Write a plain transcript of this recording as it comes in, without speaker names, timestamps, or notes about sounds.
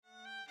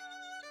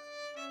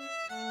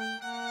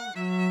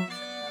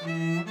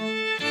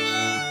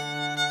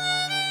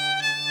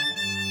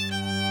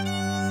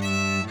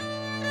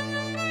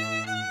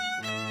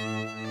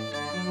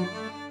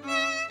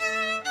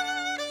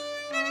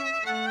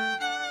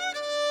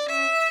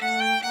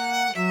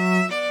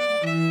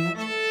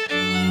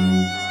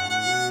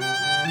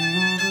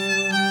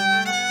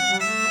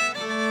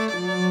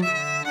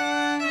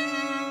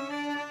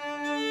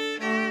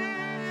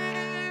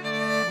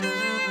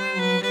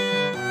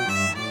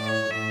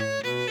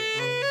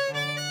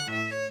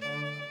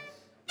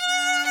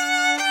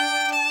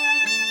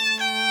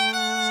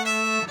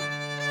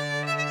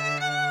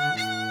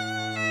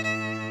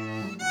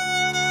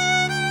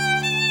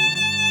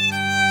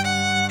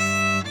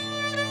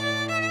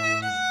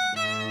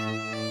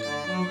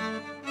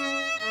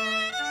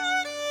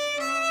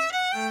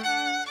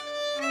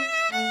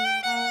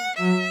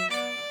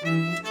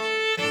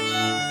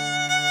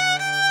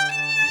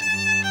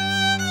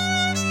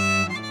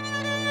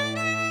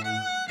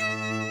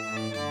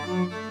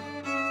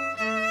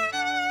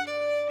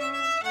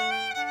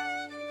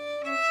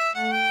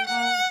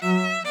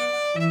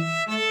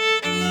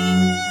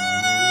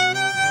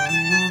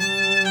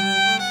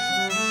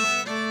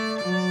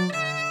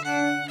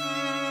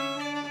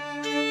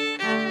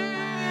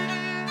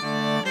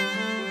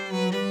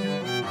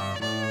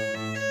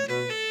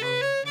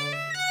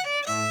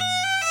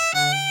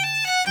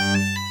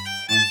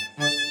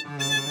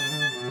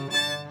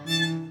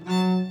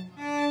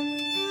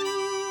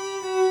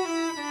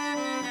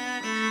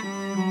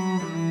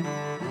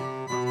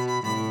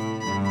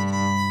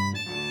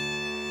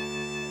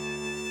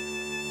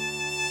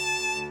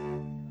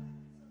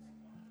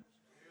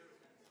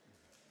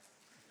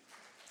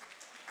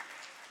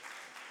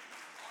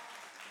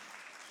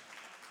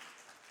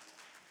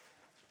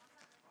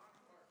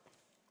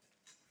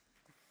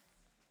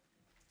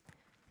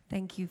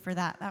Thank you for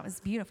that. That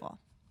was beautiful.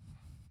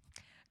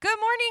 Good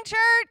morning,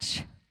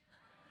 church.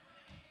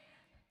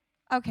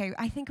 Okay,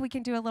 I think we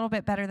can do a little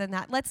bit better than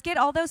that. Let's get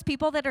all those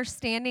people that are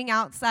standing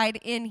outside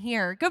in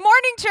here. Good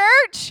morning,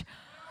 church.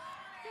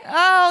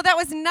 Oh, that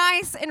was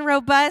nice and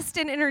robust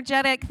and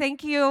energetic.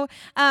 Thank you.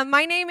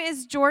 My name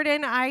is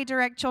Jordan. I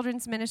direct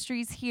children's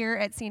ministries here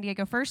at San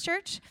Diego First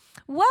Church.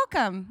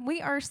 Welcome.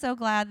 We are so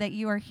glad that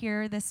you are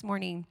here this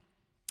morning.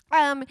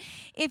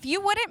 If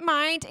you wouldn't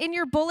mind, in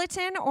your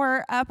bulletin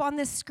or up on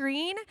the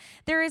screen,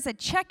 there is a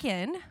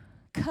check-in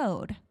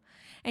code.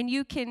 And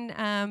you can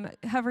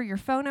hover your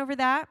phone over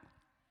that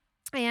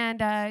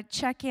and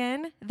check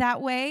in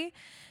that way.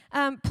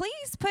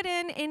 Please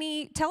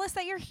tell us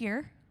that you're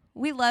here.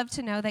 We love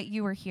to know that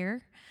you are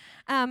here.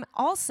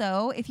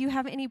 Also, if you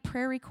have any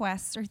prayer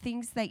requests or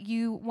things that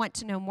you want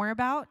to know more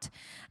about,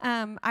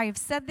 I've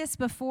said this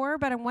before,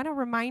 but I want to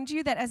remind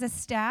you that as a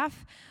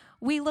staff,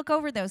 we look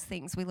over those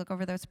things. We look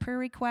over those prayer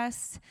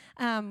requests,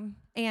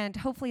 and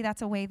hopefully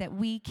that's a way that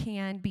we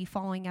can be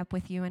following up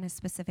with you in a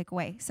specific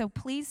way. So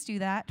please do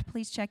that.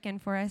 Please check in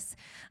for us.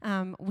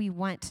 We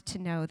want to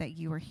know that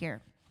you are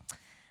here.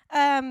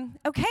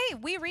 Okay,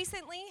 we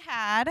recently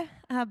had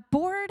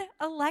board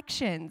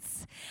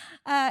elections,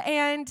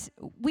 and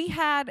we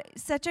had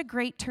such a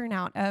great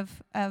turnout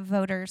of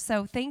voters.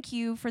 So thank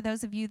you for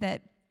those of you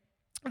that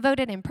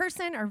voted in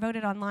person or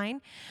voted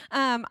online.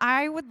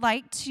 I would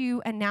like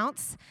to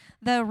announce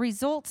the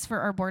results for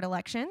our board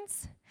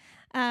elections.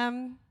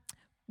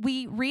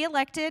 We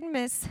re-elected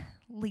Miss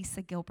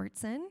Lisa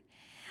Gilbertson,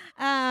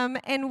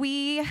 and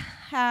we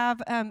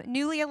have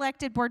newly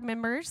elected board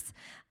members,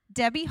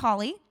 Debbie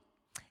Hawley,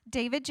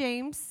 David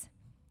James,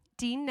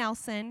 Dean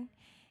Nelson,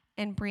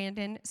 and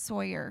Brandon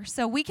Sawyer.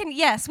 So we can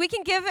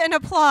give an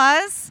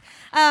applause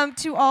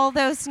to all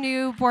those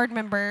new board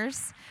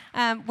members.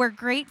 We're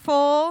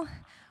grateful.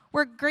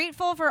 We're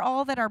grateful for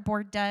all that our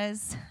board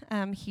does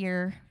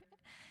here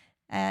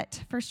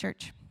at First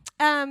Church.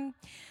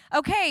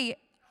 Okay,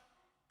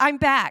 I'm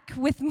back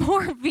with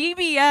more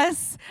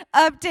VBS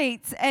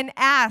updates and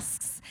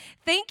asks.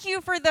 Thank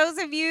you for those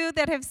of you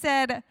that have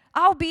said,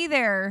 I'll be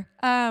there.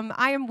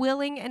 I am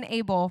willing and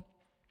able.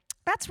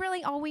 That's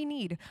really all we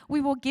need.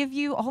 We will give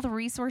you all the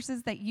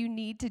resources that you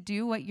need to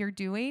do what you're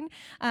doing.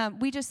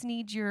 We just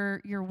need your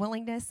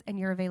willingness and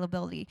your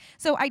availability.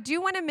 So I do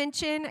want to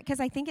mention, because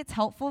I think it's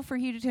helpful for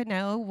you to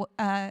know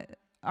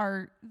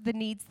the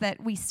needs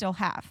that we still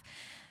have.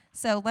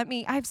 So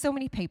I have so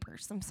many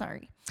papers, I'm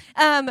sorry.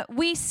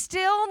 We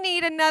still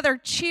need another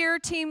cheer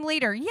team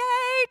leader. Yay,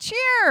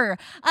 cheer!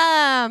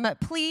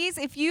 Please,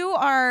 if you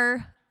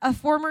are a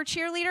former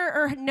cheerleader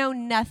or know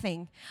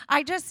nothing,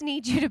 I just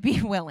need you to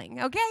be willing,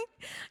 okay?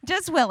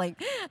 Just willing.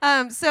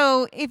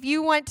 So if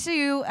you want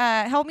to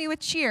help me with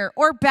cheer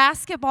or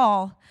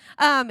basketball,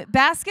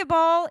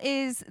 basketball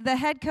is, the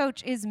head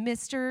coach is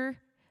Mr.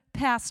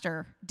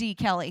 Pastor D.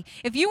 Kelly.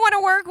 If you want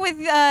to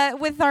work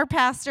with our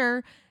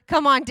pastor,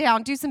 come on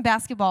down, do some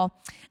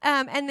basketball.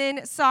 And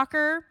then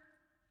soccer,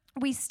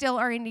 we still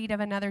are in need of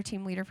another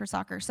team leader for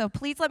soccer. So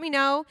please let me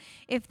know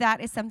if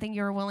that is something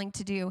you're willing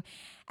to do.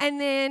 And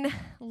then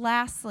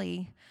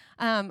lastly,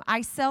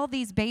 I sell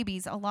these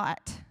babies a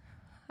lot.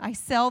 I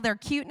sell their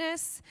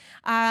cuteness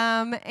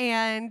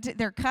and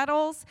their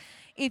cuddles.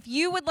 If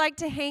you would like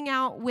to hang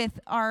out with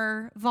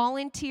our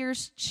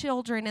volunteers'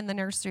 children in the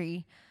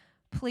nursery,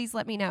 please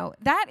let me know.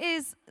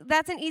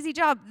 That's an easy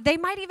job. They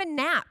might even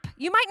nap.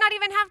 You might not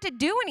even have to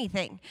do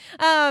anything.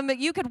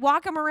 You could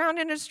walk them around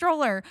in a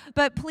stroller,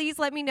 but please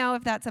let me know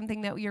if that's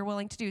something that you're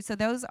willing to do. So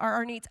those are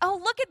our needs. Oh,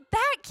 look at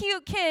that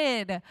cute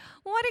kid.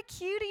 What a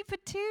cutie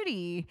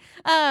patootie.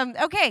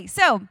 Okay,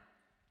 so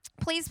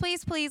please,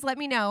 please, please let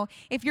me know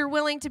if you're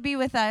willing to be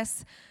with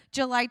us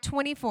July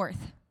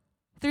 24th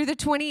through the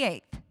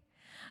 28th.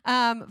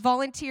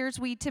 Volunteers,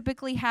 we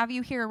typically have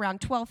you here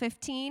around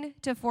 12:15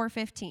 to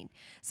 4:15.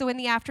 So in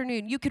the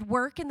afternoon, you could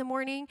work in the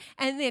morning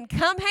and then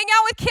come hang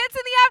out with kids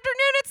in the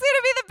afternoon. It's going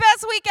to be the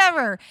best week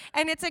ever.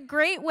 And it's a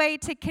great way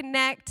to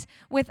connect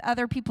with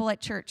other people at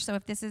church. So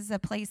if this is a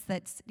place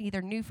that's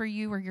either new for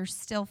you or you're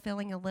still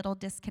feeling a little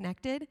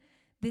disconnected,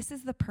 this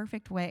is the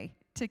perfect way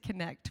to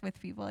connect with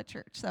people at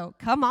church. So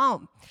come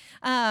on,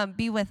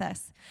 be with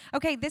us.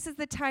 Okay, this is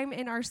the time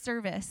in our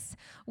service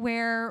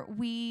where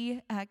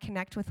we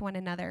connect with one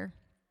another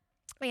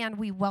and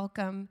we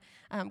welcome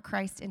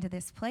Christ into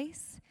this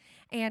place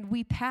and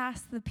we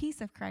pass the peace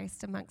of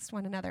Christ amongst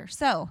one another.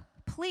 So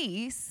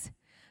please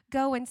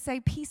go and say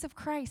peace of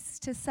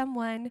Christ to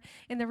someone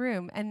in the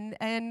room and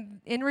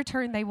in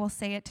return they will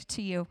say it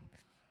to you.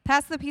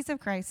 Pass the peace of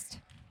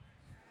Christ.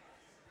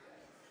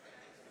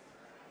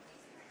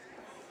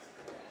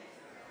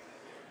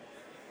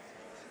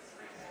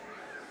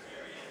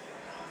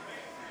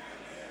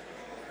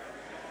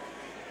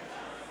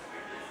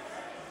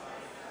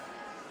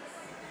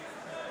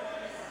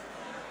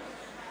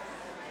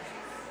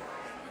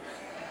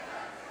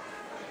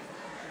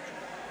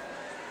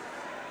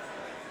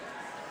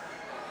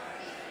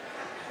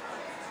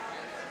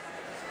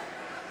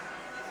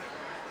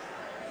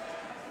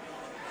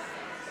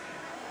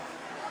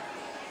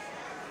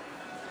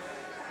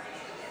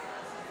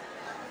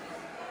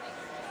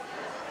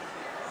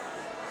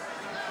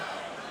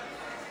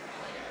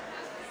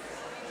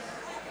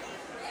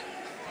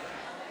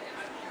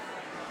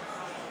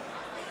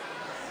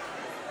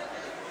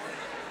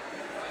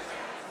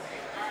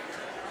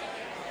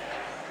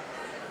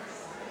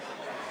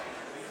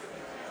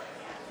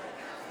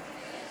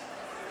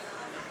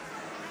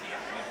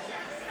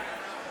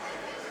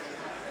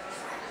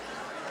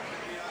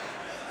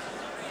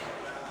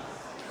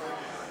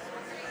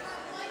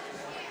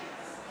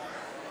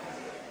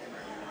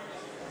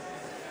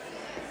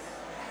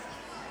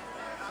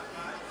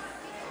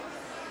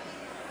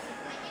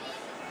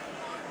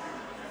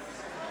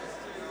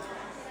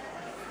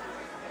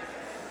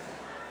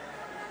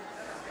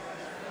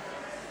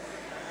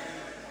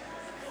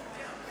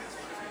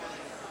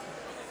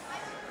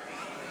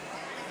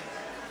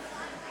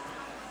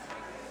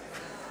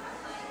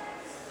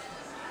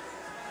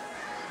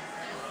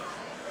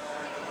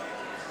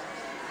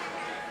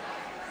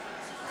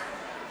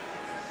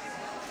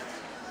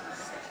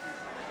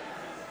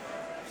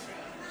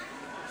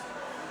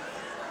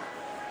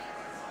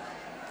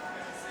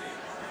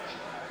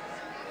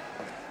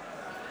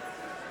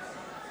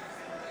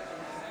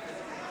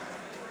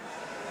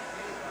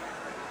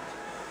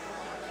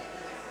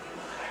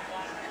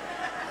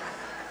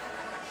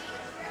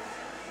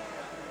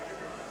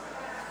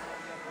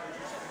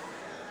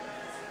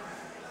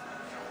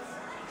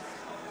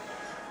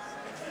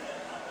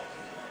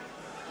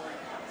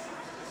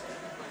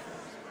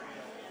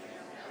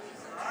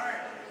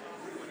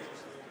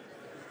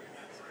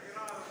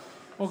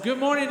 Well, good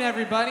morning,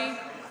 everybody.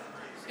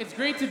 It's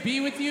great to be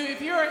with you.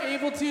 If you are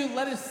able to,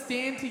 let us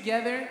stand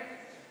together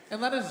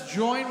and let us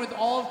join with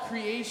all of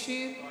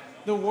creation,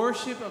 the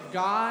worship of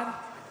God,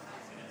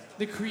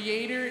 the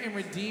creator and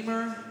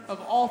redeemer of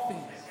all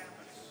things.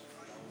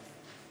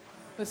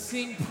 Let's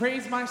sing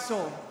Praise My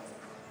Soul.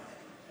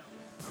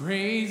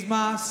 Praise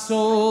my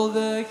soul,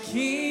 the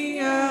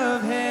King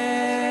of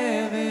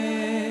heaven.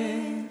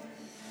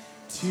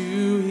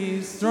 To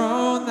his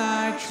throne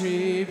thy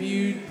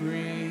tribute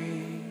bring.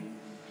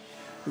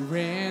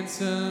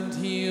 Ransomed,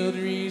 healed,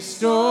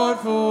 restored,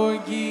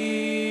 forgiven.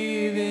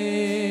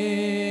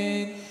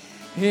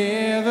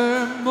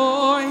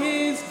 Evermore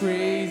his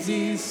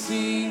praises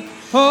sing.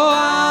 Oh,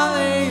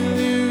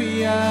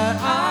 alleluia,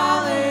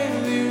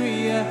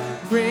 alleluia.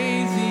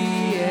 Praise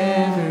the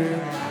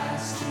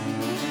everlasting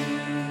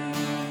King.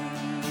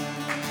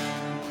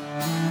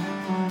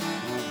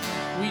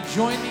 We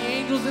join the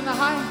angels in the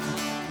heights.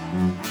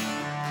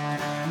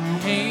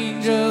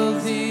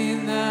 Angels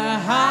in the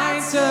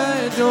heights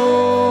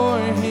adore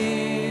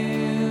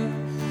him.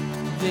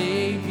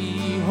 They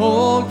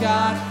behold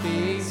God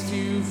face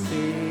to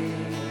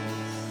face.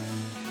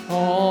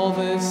 All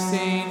the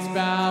saints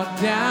bow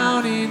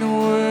down in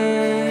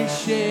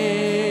worship,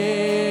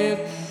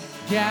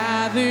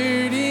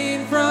 gathered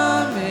in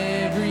from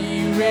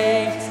every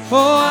race.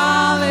 Oh,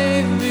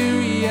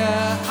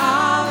 alleluia,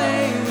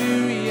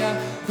 alleluia.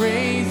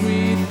 Praise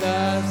with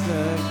us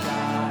the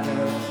God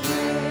of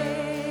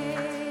praise.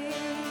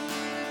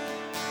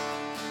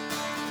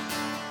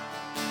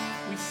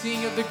 We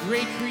sing of the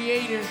great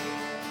creator,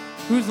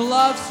 whose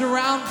love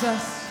surrounds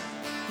us.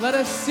 Let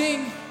us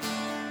sing.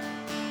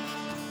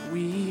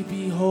 We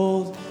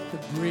behold the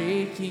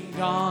breaking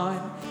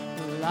dawn,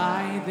 the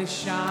light that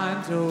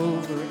shines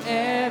over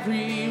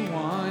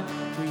everyone.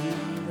 We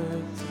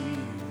look to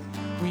you,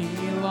 we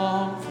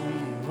long for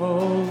you,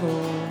 oh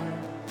Lord.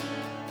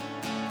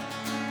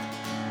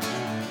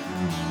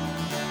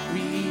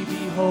 We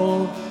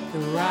behold the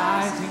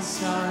rising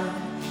sun,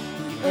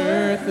 the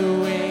earth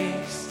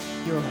awakes,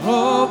 your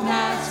hope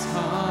has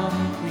come.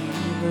 We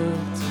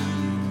look to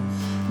you,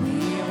 we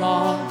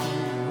long for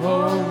you,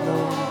 oh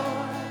Lord.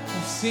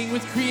 We sing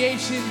with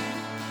creation.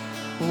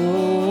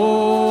 Oh,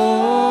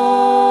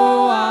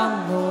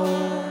 our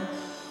Lord,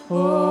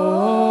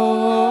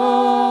 oh,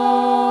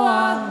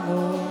 our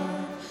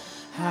Lord,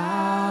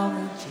 how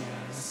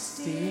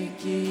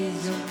majestic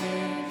is your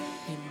name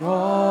in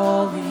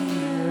all the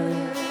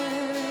earth.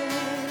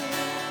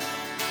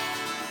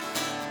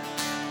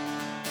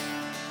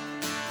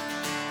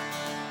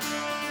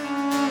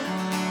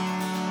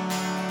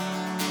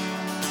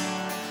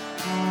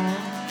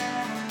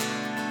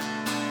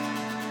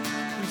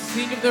 We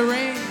sing of the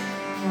rain,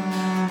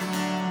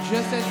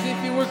 just as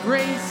if it were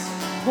grace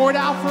poured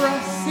out for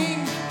us.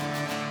 Sing.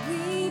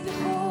 We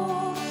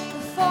behold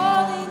the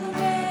falling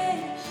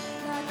rain,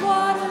 like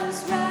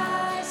waters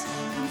rise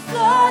and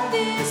flood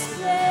this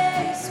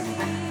place. We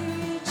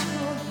reach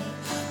for you,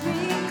 we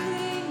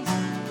cling to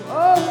you,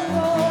 oh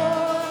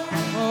Lord.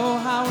 Oh,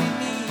 how we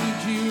need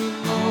you,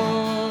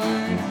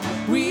 Lord.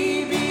 We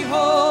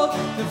behold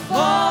the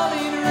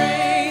falling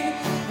rain,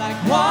 like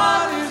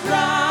waters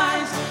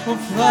rise, will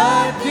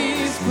flood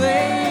this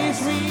place.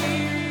 We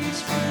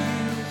reach for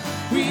you,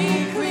 we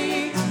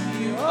cling to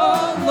you,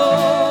 oh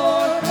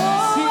Lord.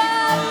 Sing,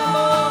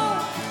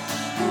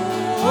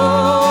 oh,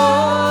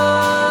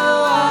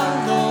 our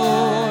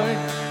Lord,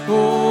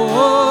 oh,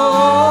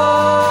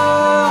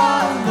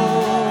 our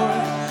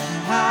Lord,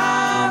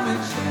 how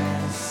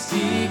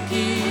majestic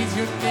is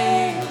your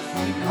name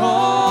in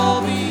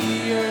all the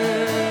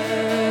earth.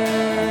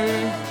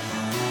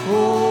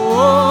 Oh,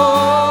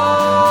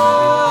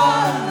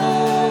 our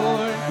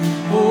Lord,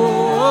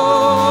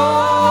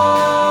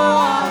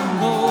 our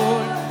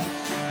Lord,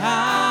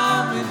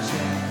 how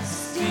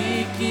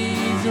majestic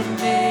is your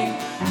name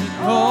in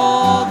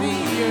all the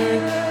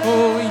earth.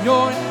 Oh,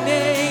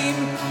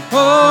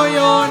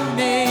 your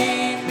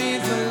name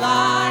is a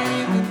light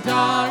in the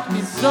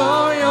darkness.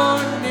 Oh, your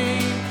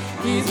name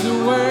is the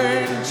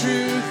word of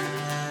truth.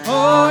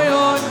 Oh,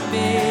 your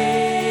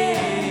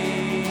name,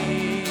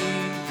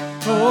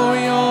 oh,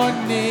 your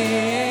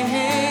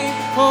name,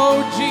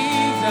 oh,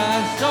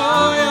 Jesus.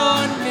 Oh,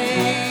 your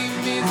name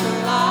is the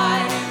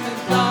light in the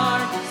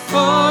darkness.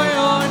 Oh,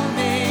 your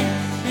name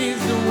is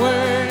the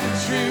word of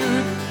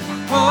truth.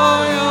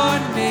 Oh, your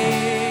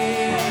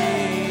name,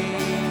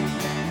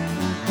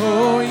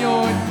 oh,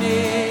 your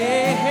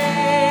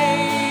name,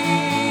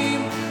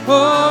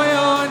 oh,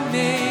 your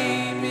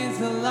name is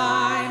the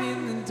light in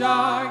the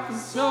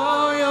darkness.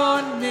 Oh,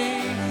 your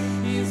name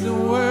is the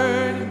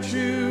word of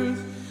truth.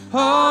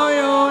 Oh,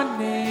 your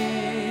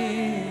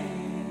name,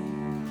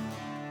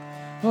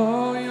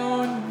 oh,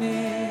 your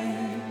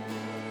name,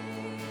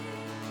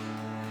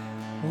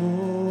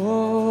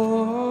 oh,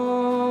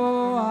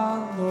 our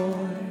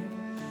Lord,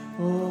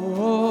 oh,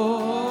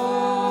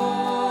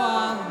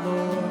 our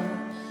Lord,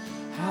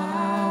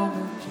 how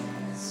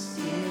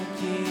majestic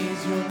is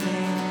your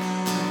name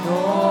in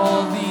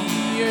all the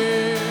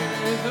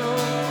earth.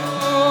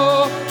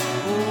 Oh,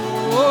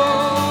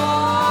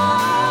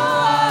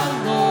 our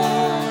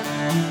Lord,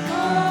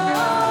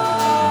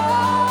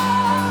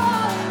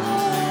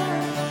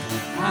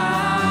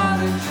 how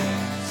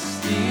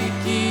majestic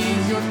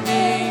is your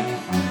name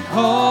in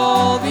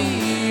all the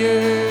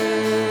earth.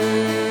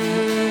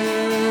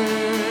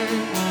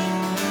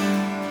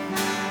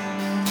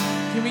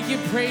 Can we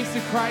give praise to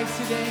Christ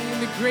today,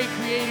 the great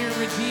creator and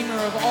redeemer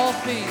of all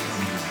things,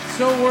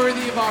 so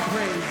worthy of our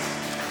praise?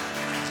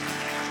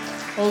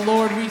 Oh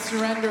Lord, we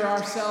surrender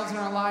ourselves and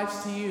our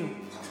lives to you.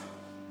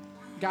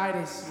 Guide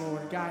us,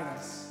 Lord, guide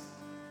us.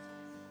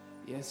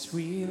 Yes,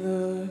 we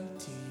look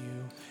to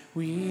you,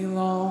 we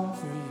long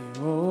for you,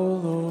 oh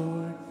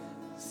Lord.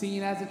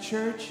 Singing as a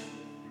church.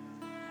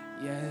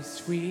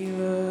 Yes, we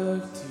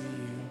look to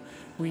you,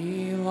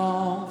 we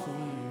long for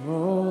you,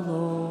 oh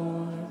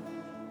Lord.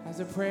 As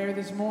a prayer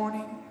this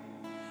morning.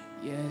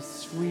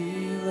 Yes,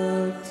 we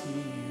look to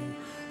you,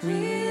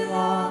 we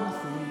long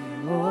for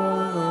you,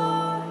 oh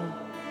Lord.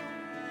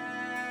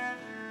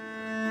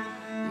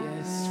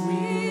 Yes,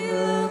 we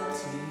look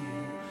to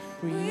you,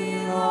 we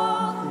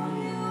long for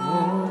you,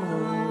 oh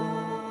Lord.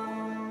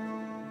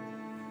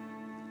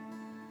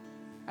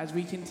 As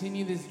we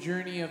continue this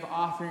journey of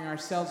offering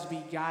ourselves to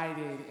be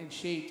guided and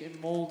shaped and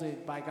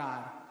molded by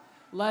God,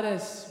 let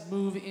us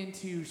move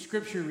into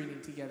scripture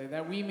reading together,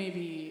 that we may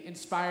be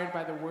inspired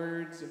by the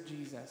words of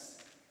Jesus.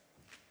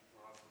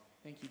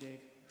 Thank you, Dave.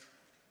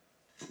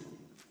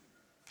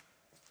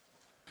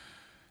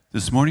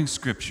 This morning's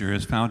scripture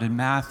is found in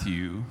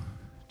Matthew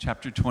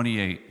chapter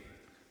 28,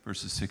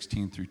 verses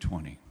 16 through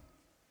 20.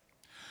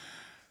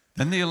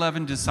 Then the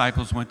 11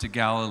 disciples went to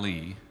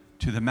Galilee,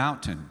 to the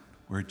mountain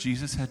where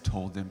Jesus had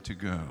told them to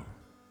go.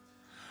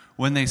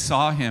 When they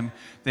saw him,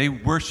 they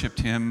worshiped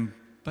him,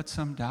 but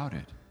some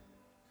doubted.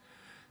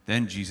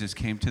 Then Jesus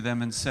came to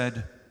them and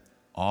said,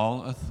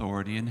 "All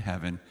authority in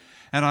heaven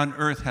and on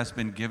earth has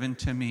been given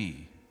to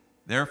me.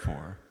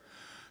 Therefore,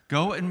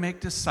 go and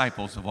make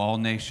disciples of all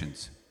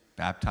nations,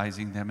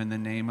 baptizing them in the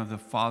name of the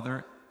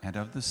Father and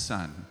of the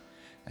Son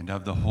and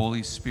of the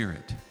Holy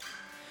Spirit,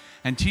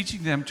 and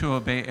teaching them to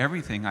obey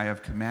everything I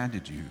have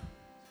commanded you.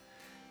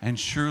 And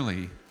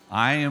surely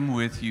I am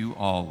with you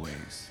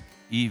always,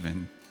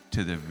 even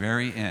to the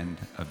very end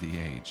of the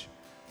age."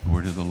 The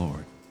word of the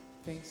Lord.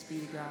 Thanks be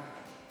to God.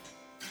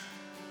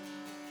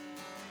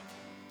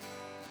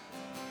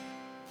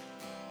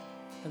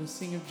 Let us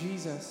sing of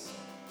Jesus.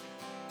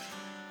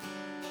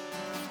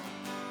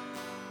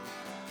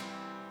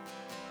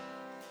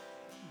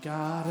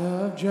 God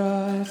of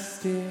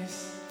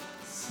justice,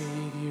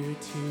 Savior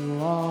to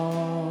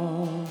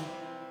all,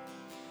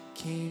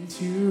 came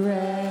to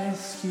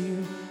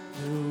rescue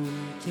the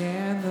weak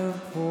and the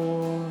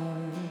poor,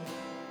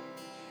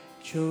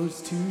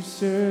 chose to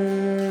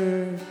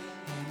serve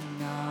and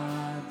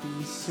not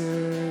be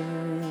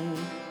served.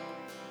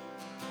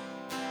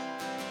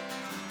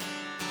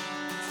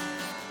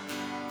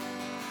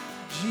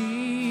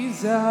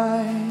 Jesus,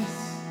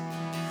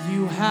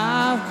 you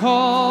have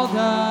called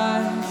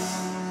us.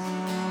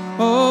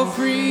 Oh,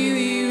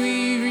 freely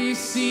we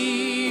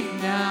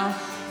receive now,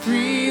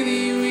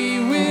 freely we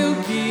will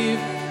give.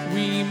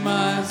 We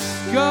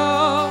must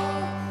go,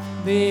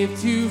 live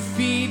to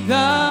feed the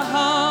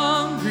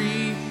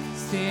hungry,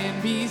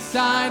 stand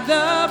beside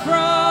the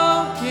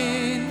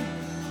broken.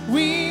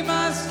 We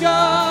must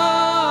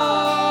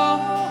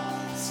go,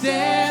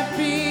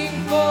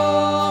 stepping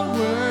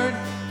forward,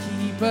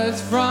 keep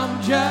us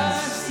from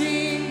just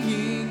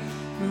singing,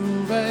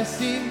 move us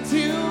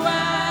into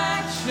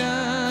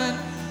action.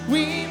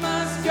 We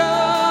must go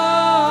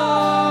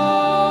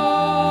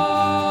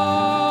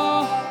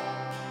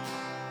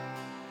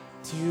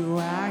to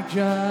act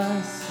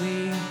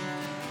justly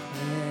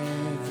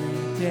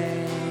every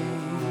day,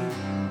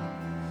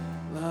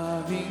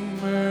 loving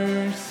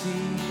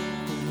mercy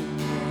in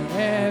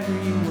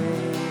every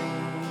way,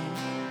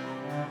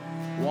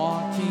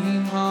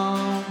 walking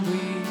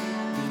humbly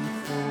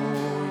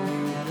before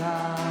you,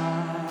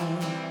 God.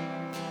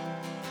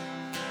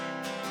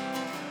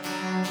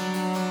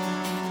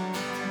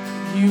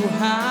 You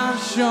have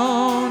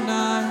shown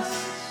us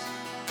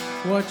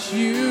what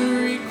you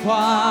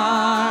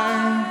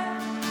require.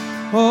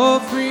 Oh,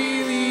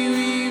 freely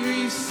we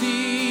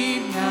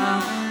receive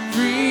now,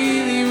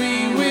 freely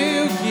we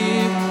will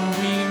give.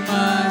 We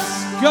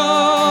must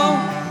go,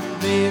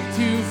 live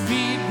to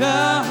feed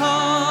the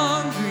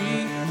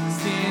hungry,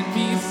 stand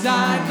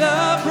beside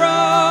the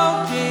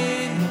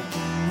broken.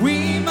 We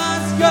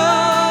must go,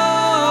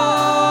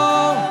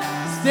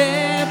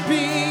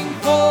 stepping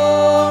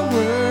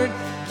forward,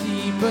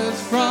 keep us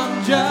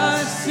from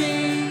just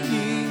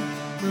singing,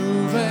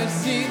 move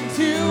us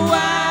into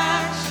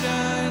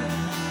action.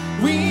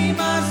 We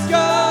must go.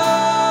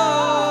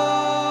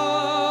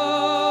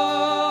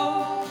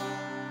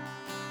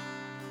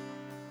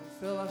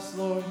 Fill us,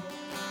 Lord.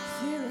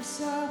 Fill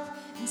us up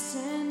and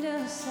send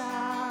us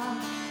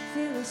out.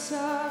 Fill us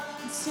up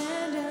and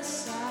send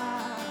us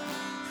out.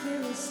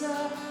 Fill us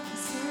up and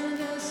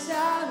send us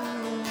out,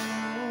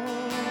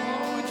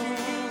 Oh,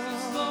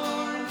 Jesus,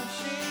 Lord.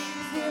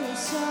 Fill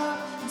us up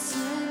and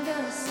send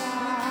us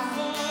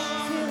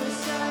out. Fill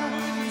us up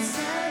and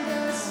send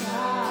us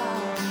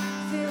out.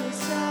 Fill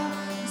us up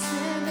and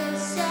send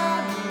us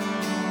out.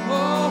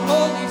 Oh,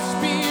 Holy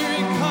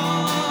Spirit,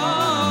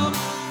 come.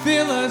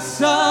 Fill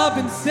us up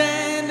and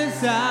send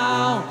us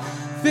out.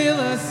 Fill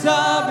us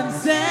up and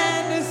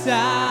send us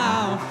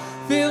out.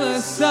 Fill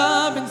us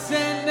up and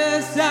send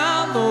us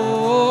out,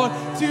 Lord,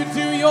 to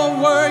do your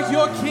work,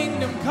 your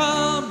kingdom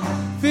come.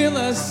 Fill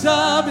us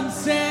up and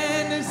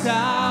send us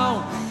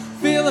out.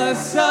 Fill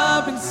us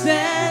up and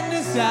send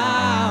us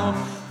out.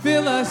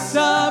 Fill us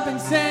up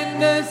and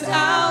send us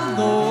out,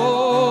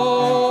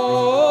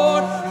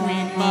 Lord.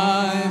 We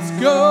must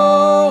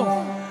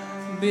go,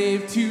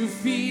 live to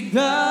feed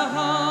the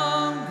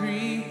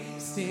hungry,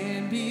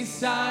 stand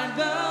beside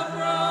the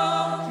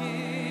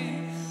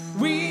broken.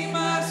 We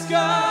must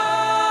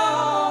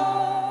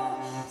go,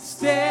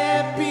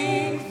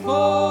 stepping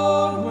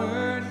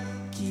forward,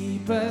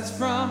 keep us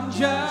from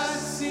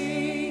just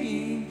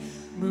singing,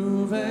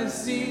 move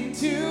us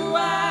into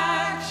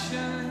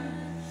action.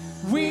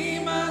 We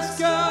must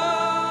go.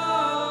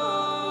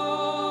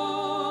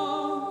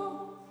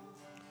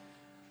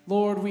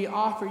 Lord, we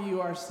offer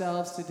you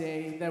ourselves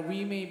today that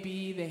we may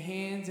be the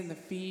hands and the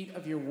feet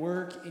of your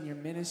work and your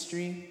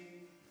ministry.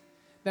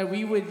 That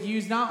we would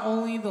use not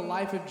only the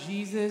life of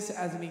Jesus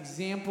as an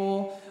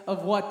example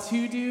of what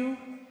to do,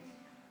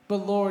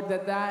 but Lord,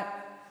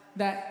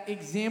 that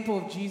example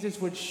of Jesus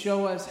would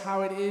show us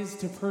how it is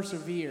to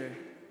persevere,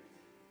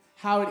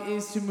 how it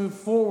is to move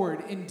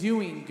forward in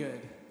doing good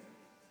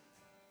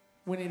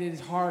when it is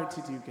hard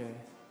to do good.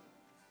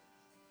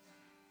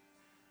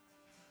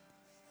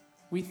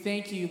 We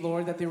thank you,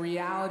 Lord, that the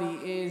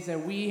reality is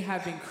that we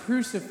have been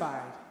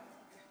crucified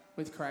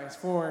with Christ.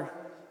 For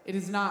it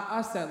is not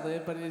us that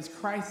live, but it is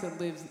Christ that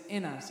lives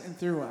in us and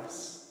through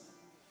us.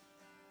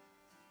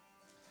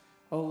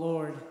 Oh,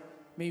 Lord,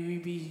 may we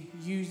be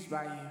used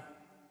by you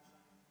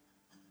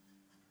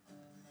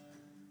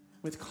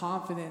with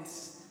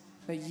confidence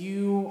that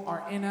you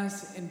are in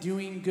us and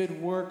doing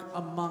good work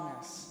among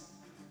us.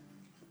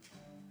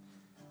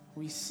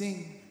 We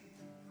sing.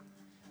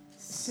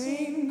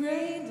 Same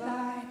great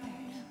light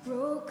that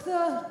broke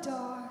the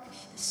dark,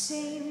 the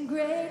same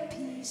great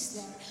peace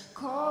that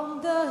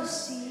calmed the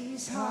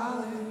seas,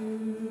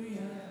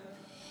 hallelujah,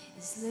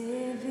 is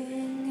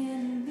living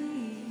in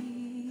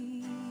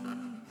me.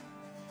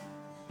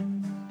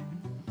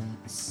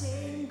 The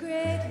same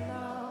great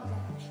love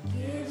that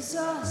gives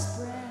us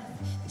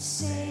breath, the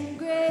same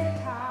great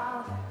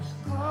power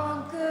that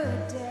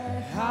conquered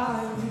death,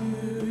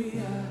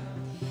 hallelujah,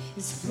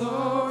 is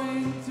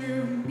flowing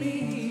through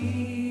me.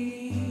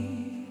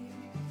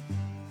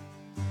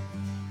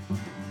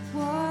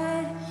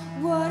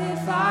 What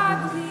if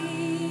I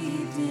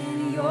believed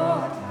in your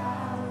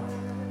power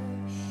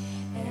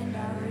and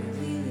I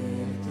really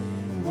lived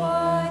in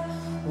what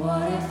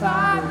if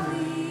I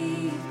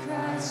believed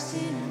Christ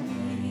in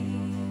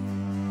me?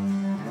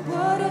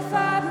 What if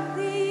I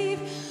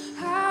believed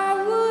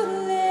I would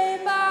lay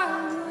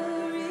my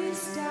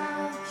worries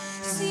down,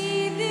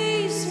 see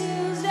these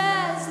hills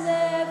as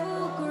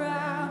level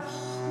ground?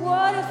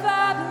 What if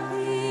I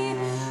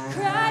believed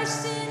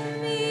Christ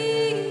in me?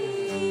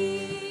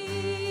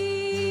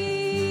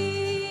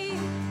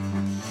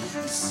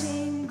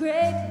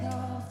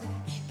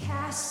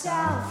 Casts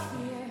out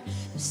fear,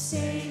 the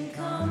same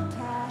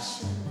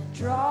compassion that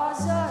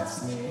draws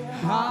us near,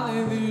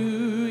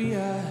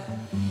 hallelujah,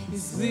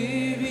 is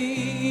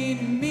living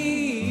in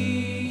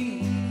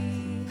me.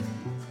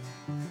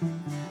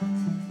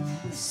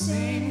 The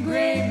same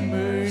great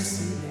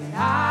mercy that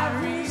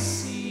I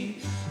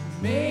receive,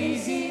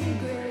 amazing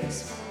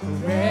grace for a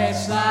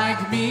wretch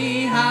like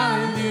me,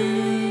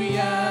 hallelujah,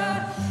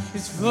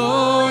 is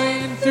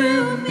flowing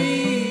through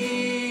me.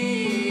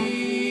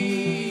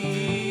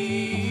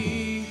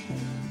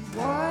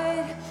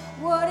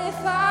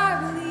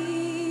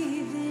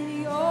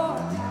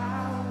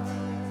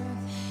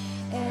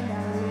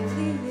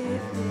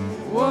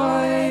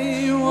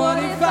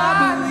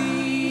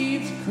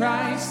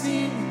 Christ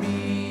in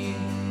me.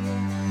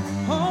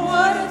 Oh,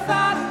 what if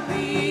I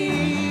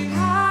believed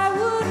I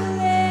would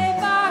lay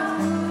my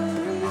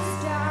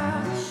worries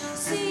down,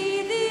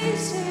 see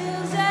these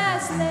hills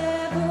as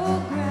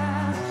level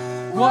ground?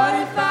 What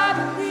if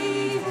I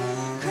believed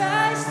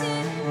Christ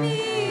in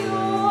me?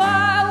 Oh,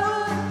 I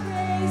would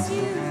praise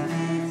you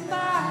with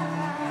my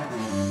life,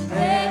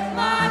 let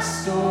my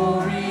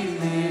story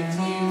lift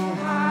you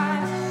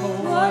high. Oh,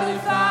 what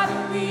if I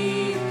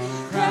believed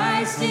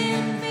Christ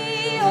in me?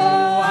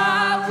 Oh,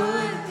 I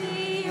would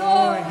be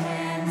your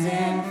hands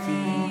and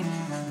feet,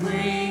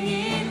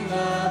 bringing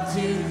love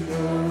to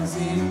those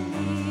in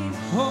need.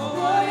 Oh,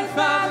 what if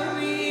I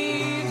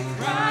believed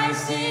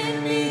Christ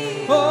in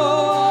me?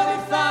 Oh, what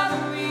if I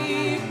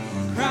believed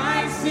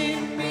Christ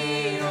in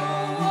me?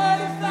 Oh, what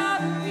if I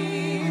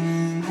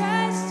believed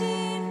Christ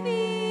in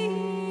me?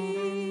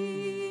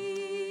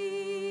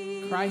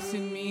 Christ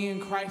in me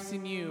and Christ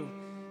in you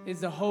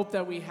is the hope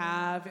that we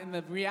have and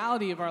the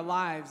reality of our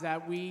lives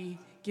that we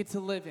get to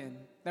live in,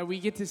 that we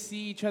get to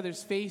see each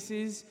other's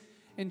faces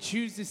and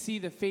choose to see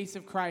the face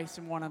of Christ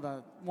in one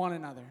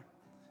another.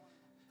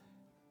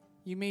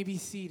 You may be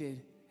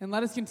seated, and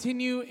let us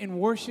continue in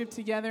worship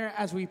together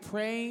as we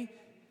pray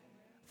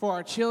for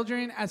our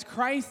children, as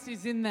Christ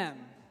is in them,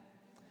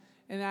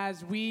 and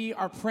as we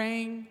are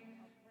praying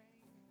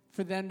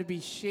for them to be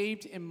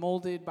shaped and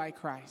molded by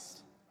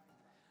Christ.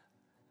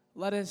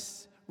 Let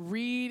us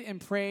read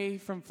and pray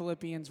from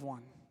Philippians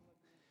 1.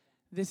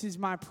 This is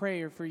my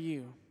prayer for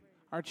you,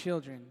 our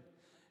children,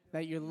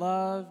 that your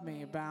love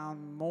may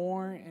abound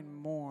more and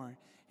more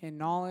in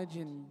knowledge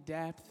and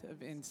depth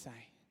of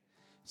insight,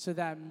 so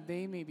that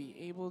they may be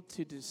able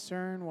to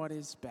discern what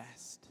is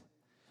best.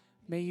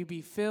 May you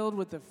be filled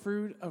with the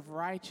fruit of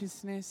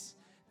righteousness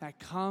that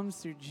comes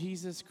through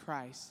Jesus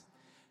Christ,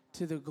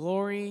 to the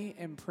glory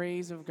and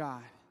praise of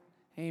God.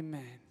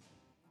 Amen.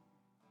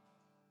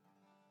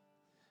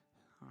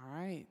 All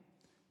right.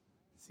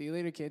 See you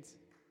later, kids.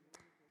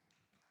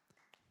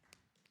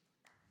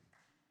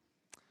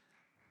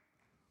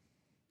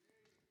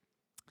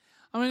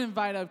 I'm going to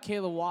invite up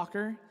Kayla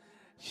Walker.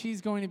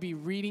 She's going to be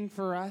reading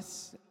for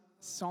us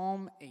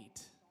Psalm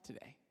 8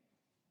 today.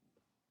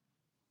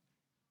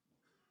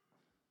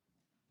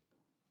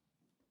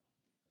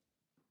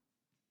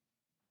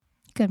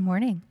 Good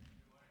morning.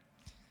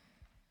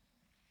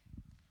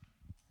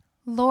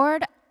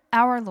 Lord,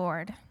 our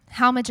Lord,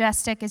 how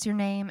majestic is your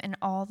name in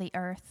all the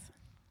earth.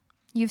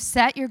 You've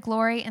set your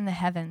glory in the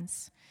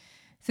heavens.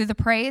 Through the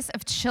praise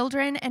of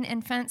children and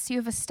infants, you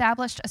have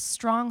established a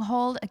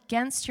stronghold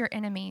against your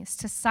enemies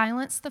to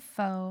silence the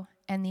foe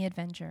and the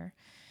avenger.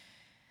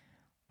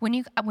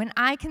 When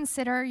I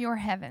consider your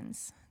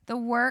heavens, the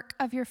work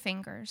of your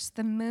fingers,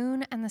 the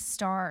moon and the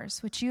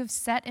stars, which you have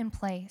set in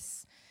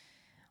place.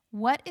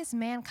 What is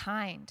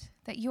mankind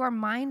that you are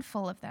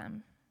mindful of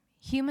them,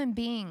 human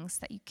beings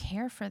that you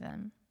care for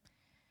them?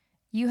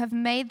 You have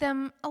made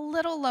them a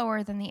little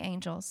lower than the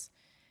angels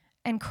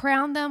and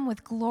crowned them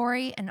with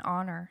glory and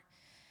honor.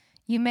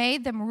 You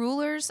made them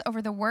rulers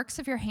over the works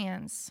of your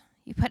hands.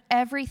 You put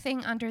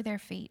everything under their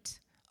feet,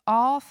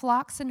 all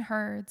flocks and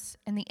herds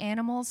and the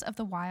animals of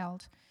the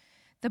wild,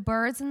 the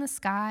birds in the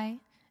sky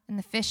and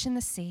the fish in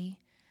the sea,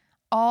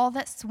 all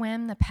that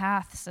swim the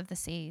paths of the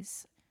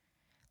seas.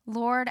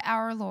 Lord,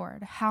 our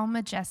Lord, how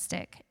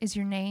majestic is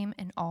your name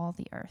in all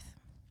the earth.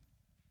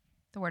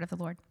 The word of the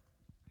Lord.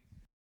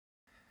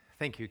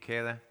 Thank you,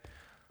 Kayla.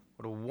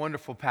 What a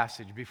wonderful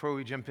passage. Before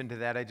we jump into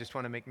that, I just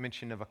want to make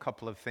mention of a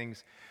couple of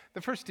things.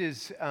 The first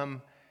is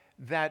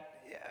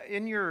that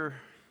in your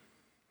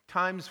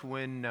times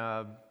when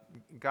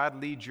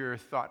God leads your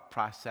thought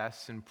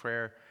process in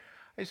prayer,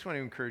 I just want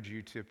to encourage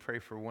you to pray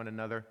for one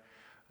another.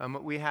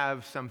 We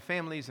have some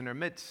families in our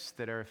midst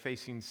that are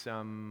facing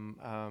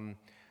some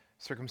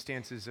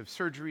circumstances of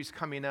surgeries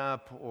coming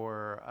up,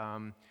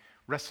 or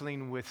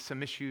wrestling with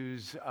some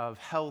issues of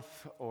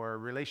health or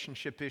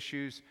relationship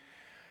issues.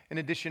 In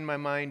addition, my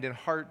mind and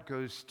heart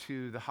goes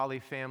to the Holly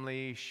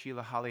family,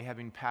 Sheila Holly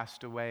having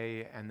passed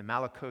away, and the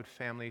Malakote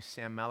family,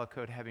 Sam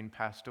Malakote having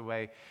passed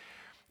away,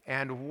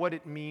 and what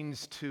it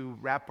means to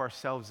wrap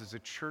ourselves as a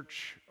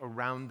church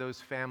around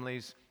those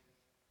families,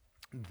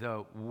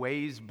 the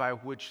ways by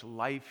which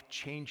life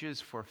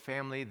changes for a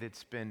family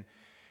that's been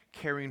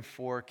caring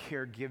for,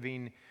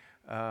 caregiving,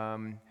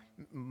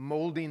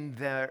 molding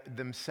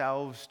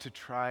themselves to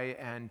try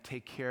and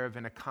take care of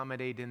and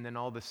accommodate, and then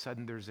all of a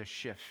sudden there's a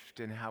shift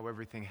in how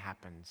everything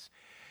happens.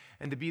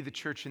 And to be the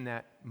church in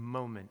that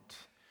moment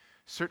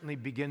certainly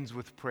begins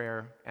with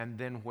prayer, and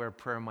then where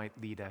prayer might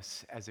lead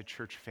us as a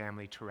church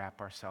family to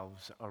wrap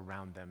ourselves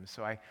around them.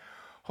 So I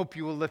hope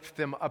you will lift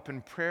them up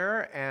in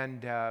prayer,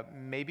 and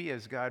maybe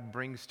as God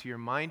brings to your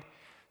mind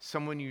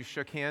someone you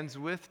shook hands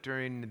with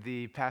during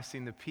the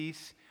passing the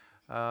peace,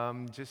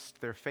 just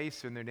their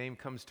face and their name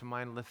comes to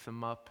mind, lift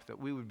them up, that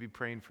we would be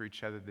praying for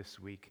each other this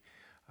week.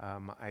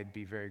 I'd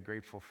be very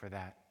grateful for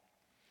that.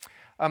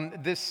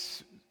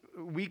 This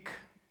week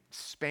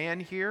span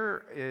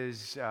here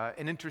is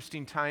an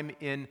interesting time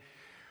in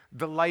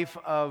the life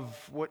of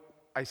what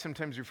I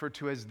sometimes refer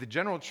to as the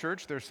general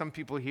church. There are some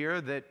people here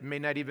that may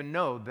not even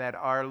know that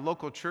our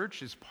local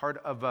church is part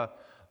of a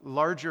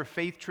larger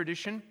faith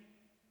tradition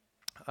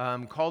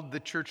called the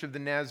Church of the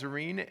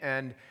Nazarene,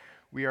 and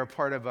we are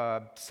part of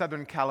a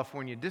Southern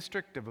California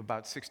district of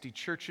about 60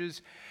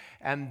 churches,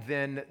 and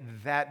then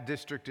that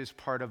district is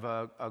part of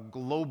a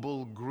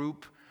global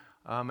group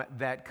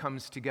that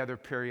comes together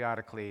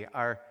periodically.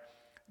 Our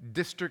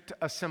district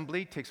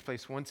assembly takes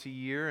place once a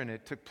year, and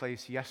it took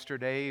place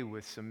yesterday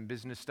with some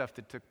business stuff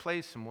that took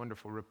place, some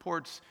wonderful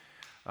reports.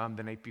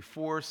 The night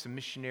before, some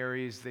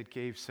missionaries that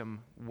gave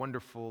some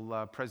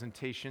wonderful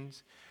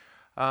presentations.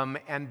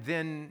 And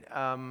then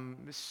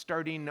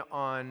starting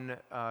on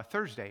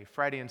Thursday,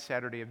 Friday, and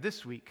Saturday of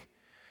this week,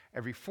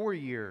 every 4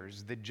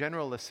 years, the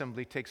General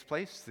Assembly takes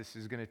place. This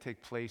is going to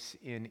take place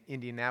in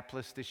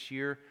Indianapolis this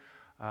year.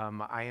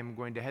 I am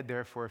going to head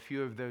there for a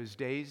few of those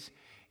days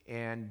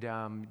and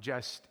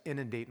just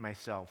inundate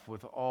myself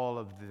with all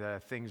of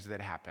the things that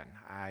happen.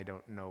 I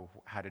don't know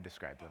how to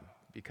describe them,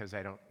 because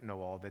I don't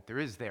know all that there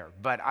is there.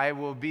 But I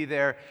will be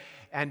there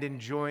and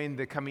enjoying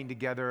the coming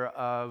together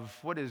of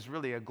what is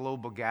really a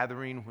global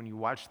gathering when you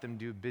watch them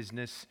do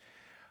business.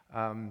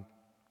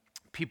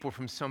 People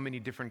from so many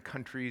different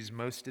countries,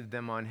 most of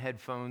them on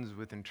headphones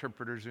with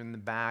interpreters in the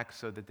back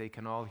so that they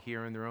can all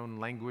hear in their own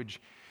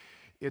language.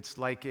 It's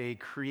like a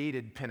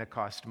created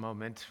Pentecost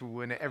moment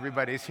when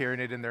everybody's hearing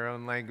it in their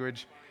own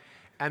language.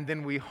 And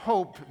then we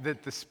hope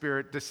that the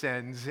Spirit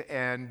descends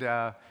and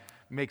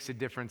makes a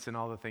difference in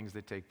all the things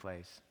that take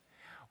place.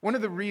 One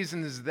of the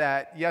reasons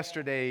that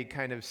yesterday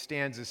kind of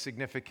stands a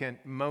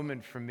significant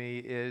moment for me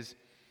is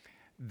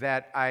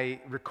that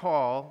I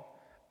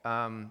recall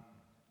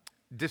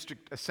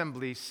District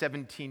Assembly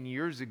 17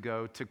 years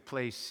ago took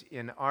place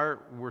in our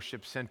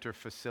worship center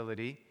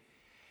facility,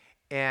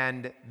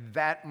 and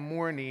that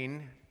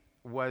morning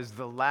was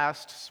the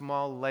last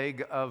small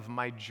leg of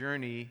my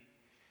journey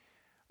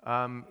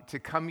to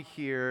come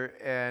here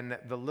in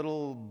the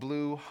little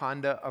blue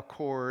Honda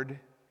Accord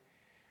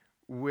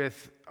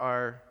with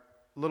our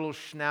little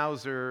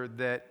schnauzer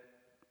that,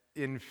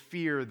 in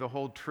fear the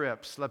whole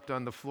trip, slept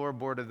on the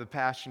floorboard of the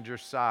passenger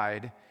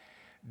side,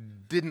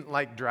 didn't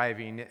like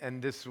driving,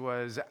 and this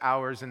was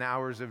hours and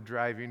hours of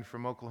driving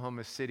from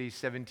Oklahoma City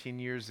 17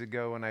 years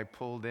ago, and I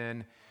pulled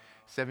in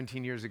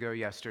 17 years ago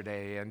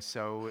yesterday. And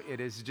so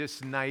it is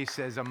just nice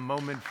as a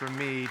moment for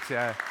me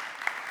to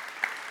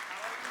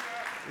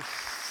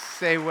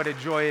say what a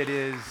joy it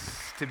is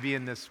to be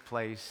in this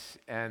place,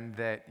 and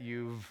that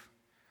you've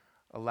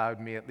allowed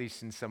me, at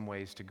least in some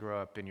ways, to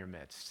grow up in your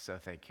midst. So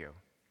thank you.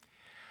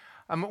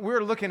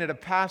 We're looking at a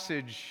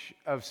passage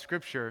of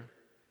Scripture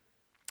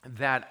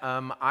that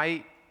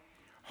I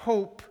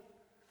hope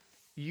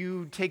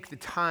you take the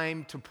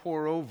time to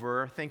pore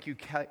over, thank you,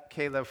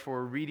 Kayla,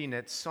 for reading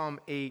it. Psalm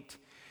 8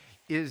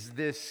 is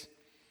this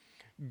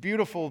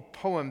beautiful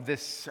poem,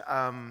 this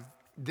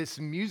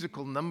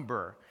musical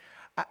number.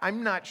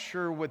 I'm not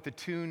sure what the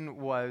tune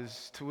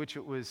was to which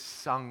it was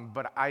sung,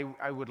 but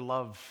I would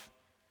love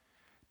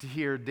to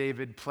hear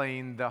David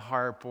playing the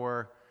harp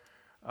or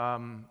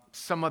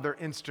some other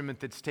instrument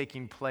that's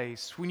taking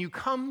place. When you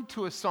come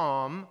to a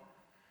psalm,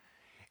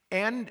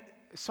 and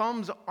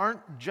Psalms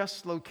aren't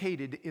just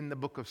located in the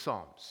book of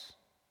Psalms.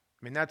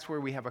 I mean, that's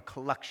where we have a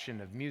collection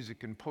of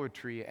music and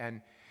poetry and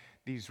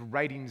these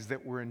writings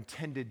that were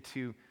intended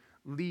to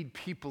lead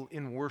people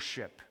in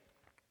worship.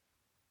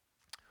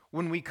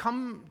 When we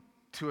come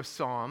to a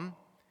psalm,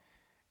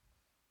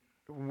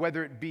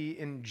 whether it be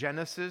in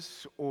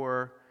Genesis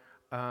or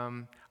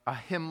a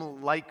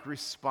hymn-like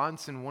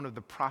response in one of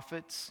the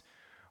prophets,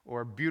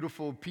 or a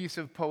beautiful piece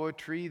of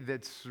poetry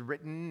that's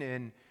written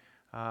in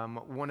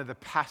one of the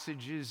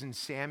passages in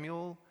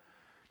Samuel,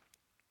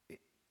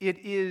 it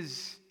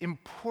is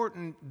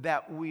important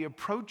that we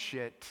approach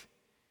it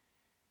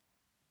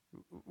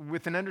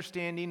with an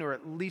understanding or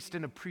at least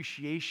an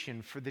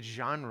appreciation for the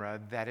genre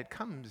that it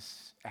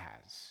comes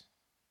as.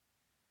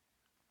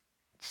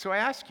 So I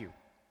ask you,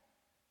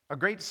 a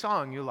great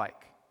song you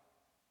like.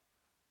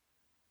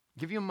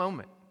 Give you a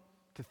moment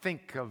to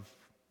think of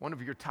one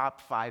of your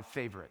top 5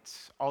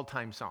 favorites,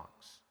 all-time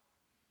songs.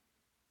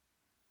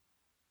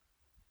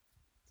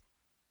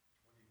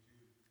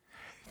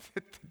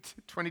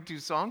 22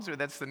 songs, or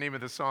that's the name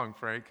of the song,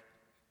 Frank?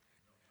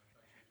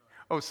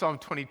 Oh, Psalm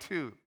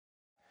 22.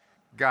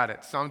 Got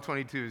it. Psalm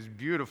 22 is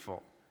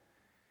beautiful.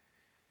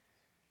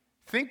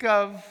 Think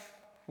of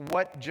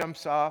what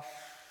jumps off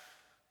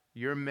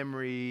your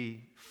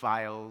memory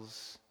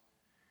files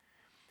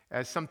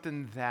as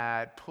something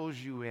that pulls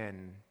you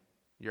in,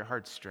 your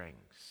heartstrings.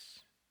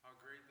 How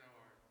great thou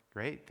art.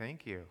 Great,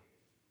 thank you.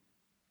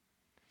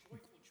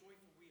 Joyful,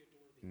 we adore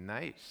thee.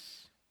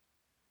 Nice.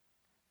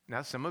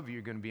 Now, some of you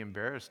are going to be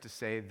embarrassed to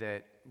say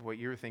that what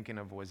you're thinking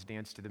of was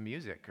Dance to the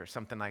Music or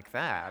something like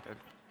that.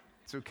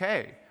 It's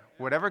okay.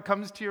 Whatever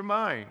comes to your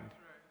mind.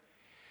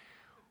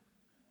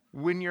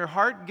 When your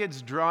heart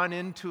gets drawn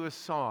into a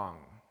song,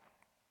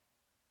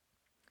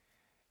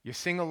 you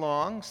sing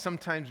along,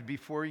 sometimes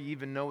before you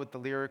even know what the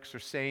lyrics are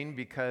saying,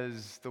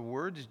 because the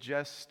words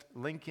just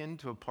link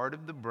into a part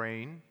of the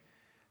brain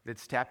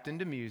that's tapped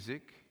into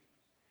music.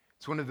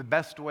 It's one of the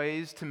best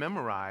ways to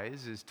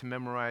memorize is to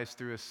memorize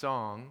through a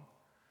song,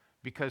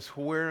 because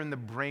where in the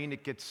brain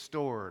it gets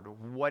stored,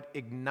 what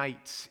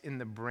ignites in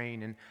the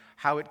brain, and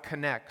how it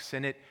connects.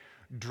 And it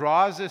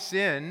draws us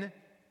in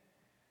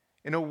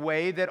a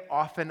way that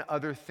often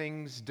other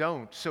things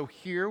don't. So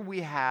here we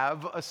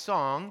have a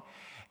song,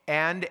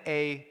 and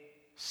a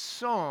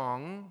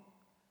song,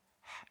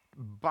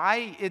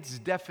 by its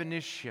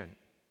definition,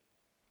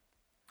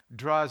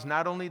 draws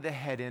not only the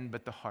head in,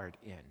 but the heart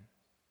in.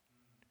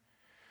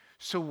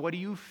 So what do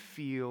you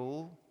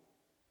feel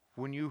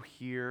when you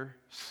hear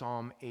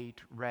Psalm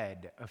 8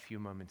 read a few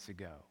moments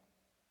ago?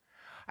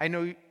 I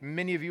know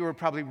many of you are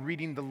probably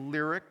reading the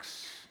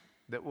lyrics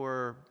that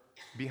were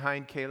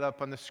behind Kayla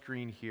up on the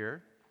screen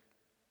here.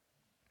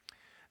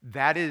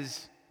 That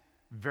is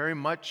very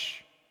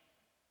much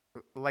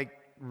like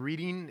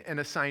reading an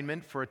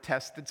assignment for a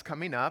test that's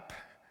coming up.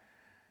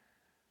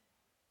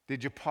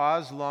 Did you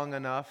pause long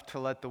enough to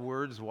let the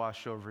words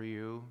wash over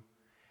you?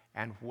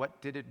 And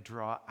what did it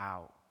draw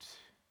out?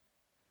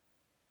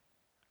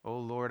 O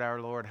Lord, our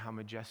Lord, how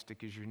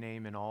majestic is your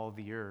name in all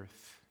the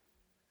earth.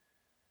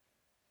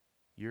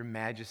 Your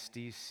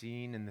majesty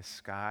seen in the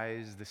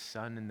skies, the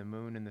sun and the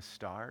moon and the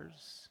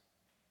stars.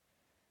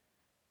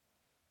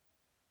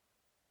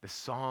 The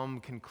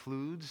psalm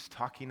concludes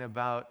talking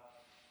about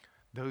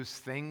those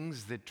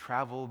things that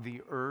travel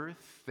the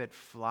earth, that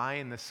fly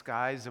in the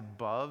skies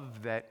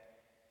above, that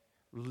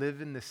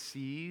live in the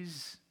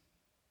seas.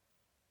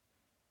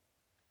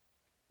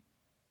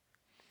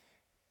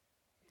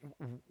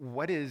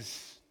 What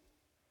is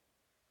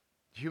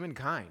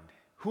humankind?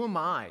 Who am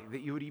I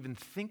that you would even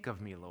think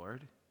of me,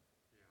 Lord?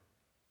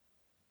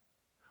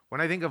 When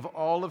I think of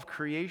all of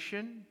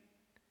creation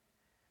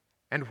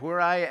and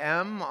where I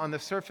am on the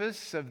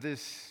surface of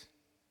this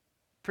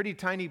pretty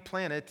tiny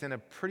planet in a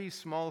pretty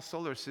small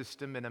solar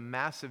system in a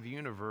massive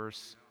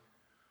universe,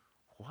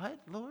 what,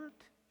 Lord?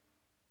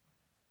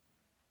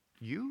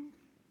 You?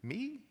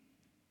 Me?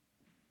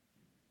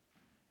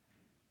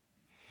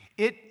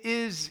 It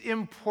is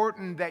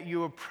important that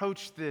you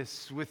approach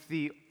this with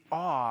the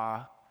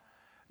awe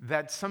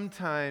that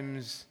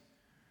sometimes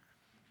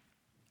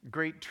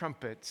great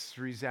trumpets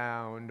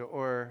resound,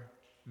 or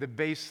the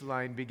bass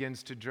line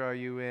begins to draw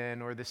you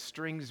in, or the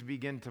strings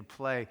begin to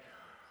play,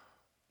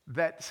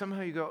 that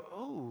somehow you go,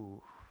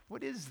 oh,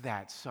 what is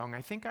that song?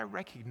 I think I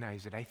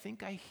recognize it. I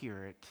think I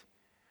hear it.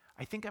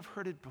 I think I've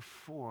heard it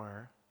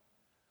before.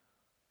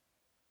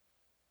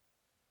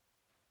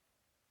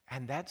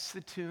 And that's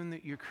the tune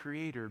that your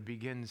Creator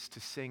begins to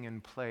sing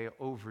and play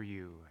over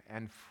you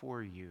and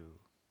for you.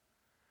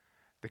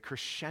 The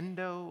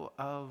crescendo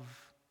of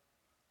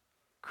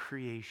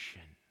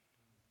creation.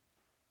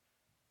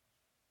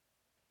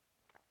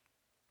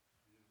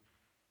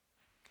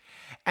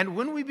 And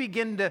when we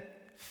begin to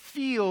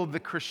feel the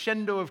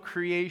crescendo of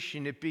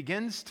creation, it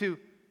begins to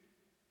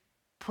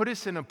put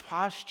us in a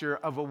posture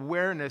of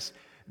awareness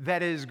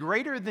that is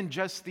greater than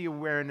just the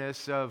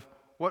awareness of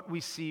what we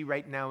see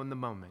right now in the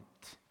moment.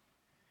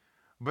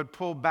 But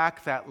pull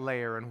back that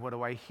layer, and what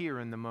do I hear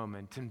in the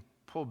moment? And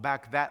pull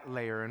back that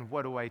layer, and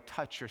what do I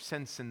touch or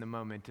sense in the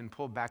moment? And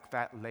pull back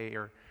that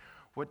layer,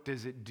 what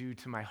does it do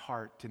to my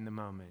heart in the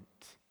moment?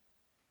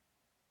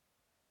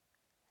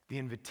 The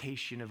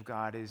invitation of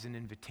God is an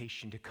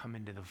invitation to come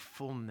into the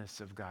fullness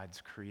of God's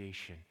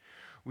creation.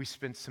 We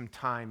spent some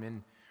time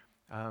in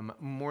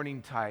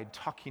Morningtide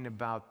talking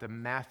about the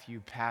Matthew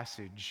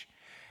passage,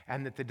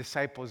 and that the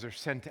disciples are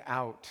sent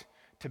out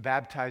to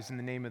baptize in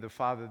the name of the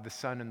Father, the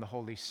Son, and the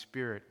Holy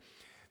Spirit.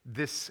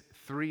 This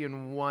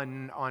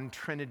 3-in-1 on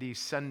Trinity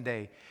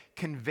Sunday,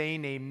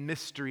 conveying a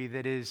mystery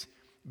that is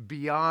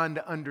beyond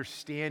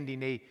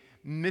understanding, a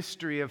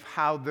mystery of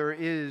how there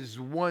is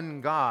one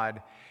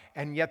God,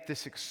 and yet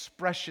this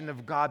expression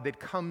of God that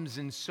comes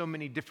in so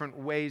many different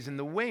ways. And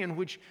the way in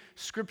which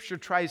Scripture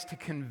tries to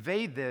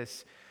convey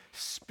this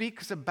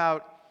speaks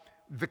about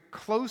the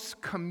close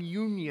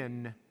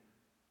communion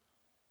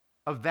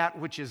of that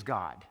which is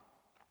God.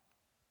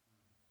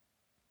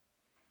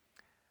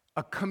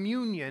 A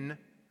communion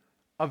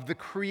of the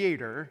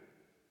Creator,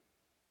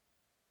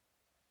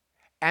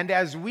 and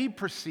as we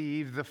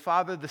perceive the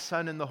Father, the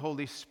Son, and the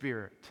Holy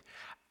Spirit,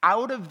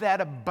 out of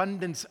that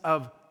abundance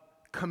of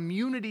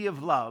community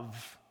of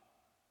love,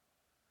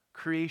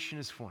 creation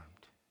is formed.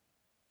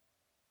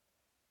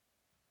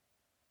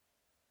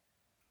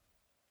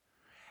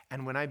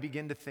 And when I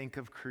begin to think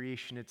of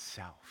creation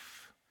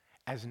itself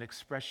as an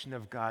expression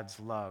of God's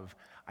love,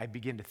 I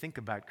begin to think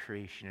about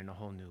creation in a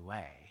whole new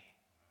way.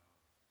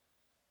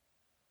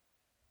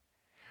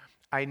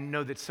 I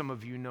know that some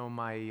of you know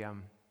my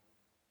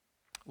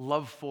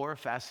love for,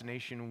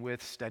 fascination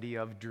with, study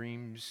of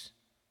dreams.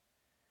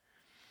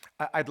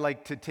 I'd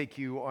like to take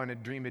you on a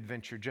dream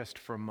adventure just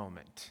for a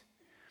moment.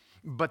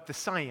 But the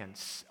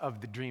science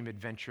of the dream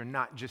adventure,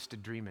 not just a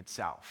dream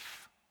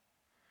itself.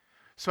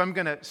 So I'm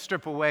going to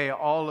strip away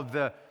all of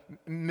the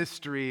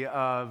mystery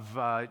of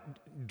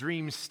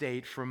dream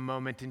state for a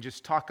moment and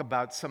just talk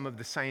about some of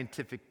the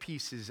scientific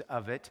pieces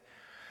of it.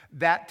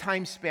 That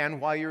time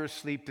span while you're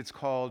asleep, it's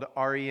called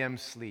REM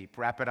sleep,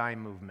 rapid eye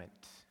movement.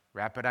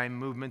 Rapid eye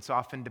movements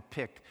often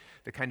depict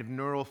the kind of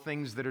neural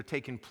things that are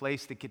taking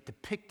place that get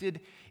depicted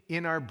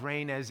in our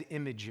brain as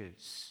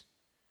images.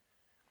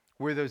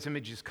 Where those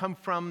images come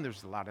from,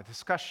 there's a lot of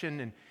discussion,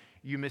 and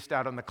you missed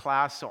out on the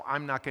class, so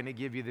I'm not going to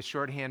give you the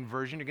shorthand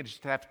version. You're going to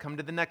just have to come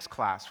to the next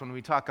class when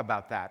we talk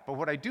about that. But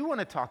what I do want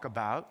to talk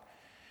about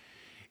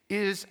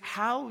is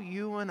how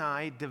you and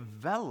I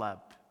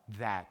develop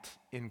that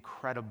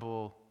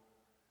incredible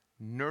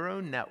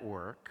neural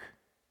network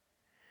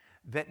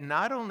that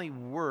not only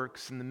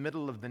works in the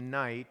middle of the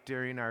night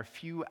during our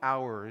few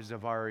hours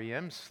of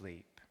REM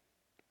sleep,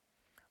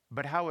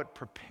 but how it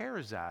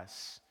prepares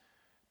us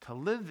to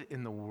live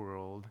in the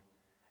world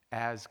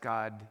as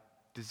God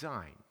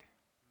designed.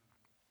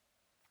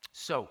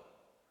 So,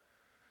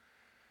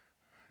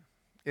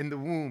 in the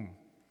womb,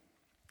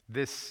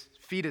 this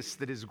fetus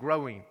that is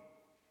growing,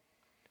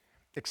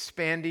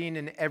 expanding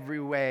in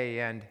every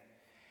way,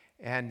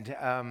 and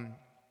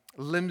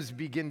limbs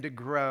begin to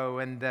grow,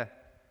 and the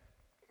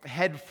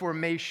head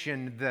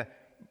formation,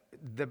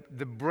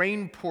 the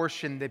brain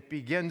portion that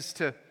begins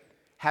to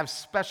have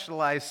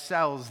specialized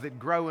cells that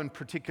grow in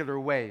particular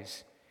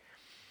ways.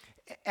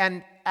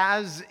 And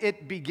as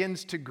it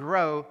begins to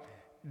grow,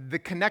 the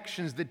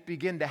connections that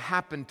begin to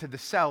happen to the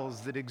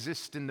cells that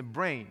exist in the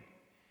brain,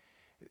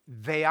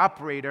 they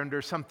operate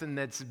under something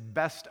that's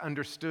best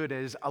understood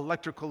as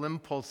electrical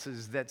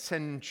impulses that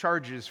send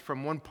charges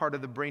from one part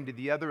of the brain to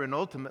the other, and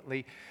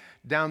ultimately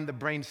down the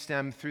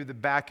brainstem through the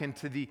back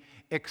into the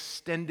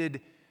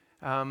extended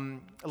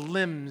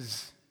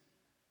limbs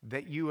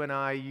that you and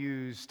I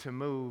use to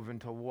move and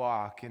to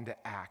walk and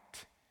to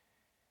act.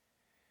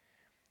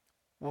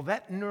 Well,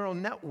 that neural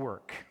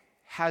network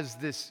has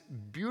this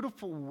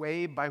beautiful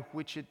way by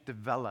which it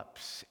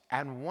develops.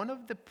 And one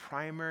of the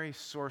primary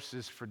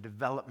sources for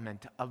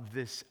development of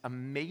this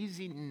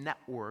amazing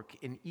network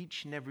in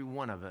each and every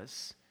one of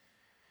us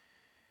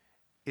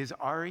is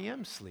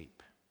REM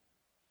sleep.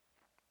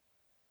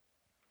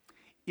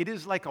 It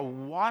is like a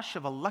wash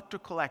of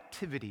electrical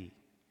activity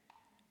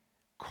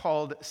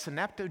called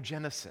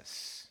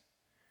synaptogenesis,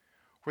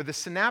 where the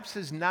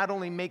synapses not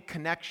only make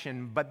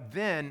connection, but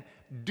then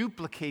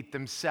duplicate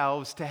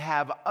themselves to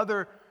have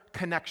other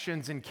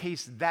connections in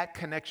case that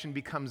connection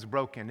becomes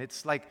broken.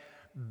 It's like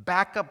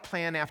backup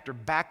plan after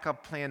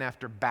backup plan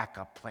after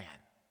backup plan.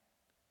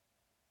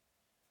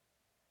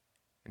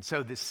 And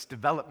so this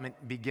development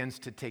begins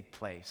to take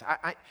place.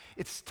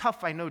 It's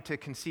tough, I know, to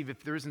conceive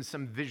if there isn't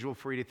some visual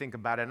for you to think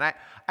about it. And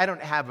I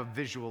don't have a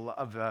visual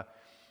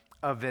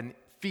of an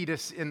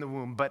fetus in the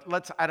womb, but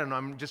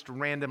I'm just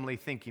randomly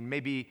thinking.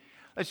 Maybe,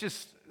 let's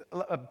just,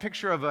 a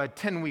picture of a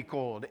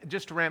 10-week-old.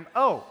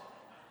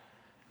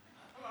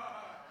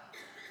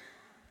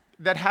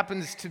 That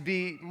happens to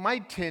be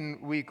my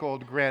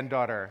 10-week-old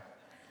granddaughter.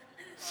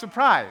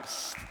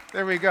 Surprise.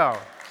 There we go.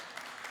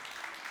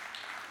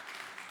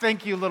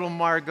 Thank you, little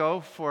Margot,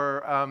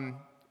 for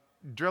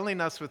drilling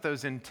us with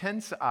those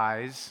intense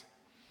eyes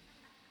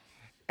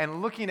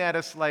and looking at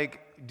us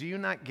like, do you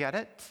not get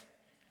it?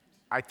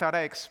 I thought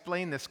I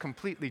explained this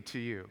completely to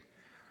you.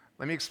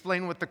 Let me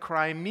explain what the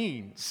cry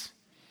means.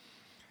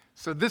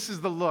 So this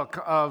is the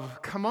look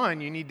of, come on,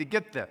 you need to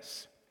get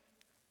this.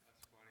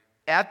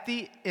 At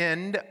the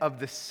end of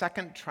the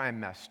second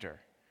trimester,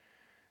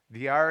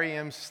 the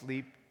REM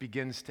sleep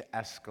begins to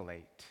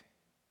escalate.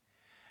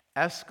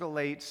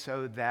 Escalate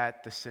so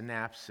that the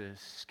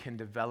synapses can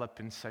develop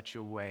in such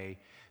a way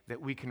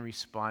that we can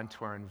respond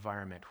to our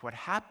environment. What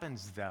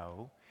happens,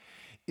 though,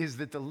 is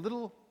that the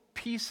little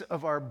piece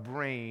of our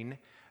brain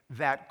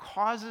that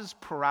causes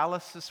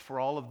paralysis for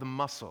all of the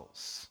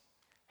muscles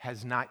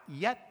has not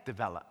yet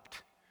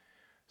developed.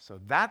 So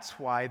that's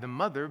why the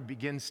mother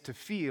begins to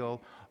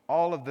feel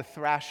all of the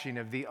thrashing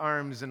of the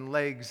arms and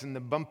legs and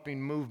the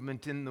bumping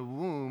movement in the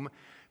womb,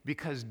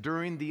 because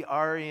during the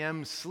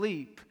REM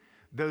sleep,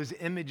 those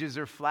images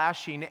are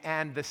flashing,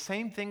 and the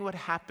same thing would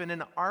happen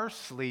in our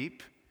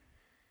sleep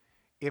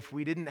if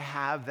we didn't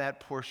have that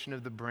portion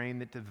of the brain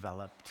that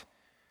developed,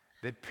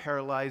 that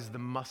paralyzed the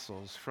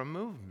muscles from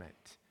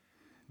movement.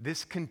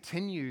 This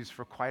continues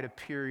for quite a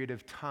period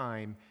of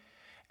time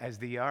as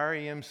the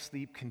REM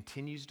sleep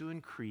continues to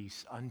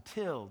increase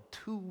until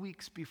 2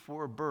 weeks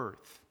before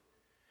birth.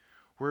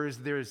 Whereas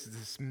there's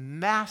this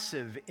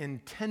massive,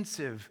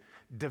 intensive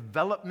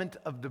development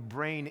of the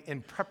brain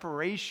in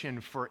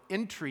preparation for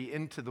entry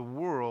into the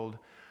world,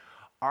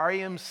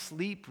 REM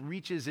sleep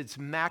reaches its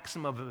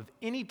maximum of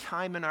any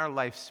time in our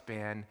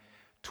lifespan,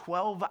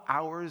 12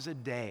 hours a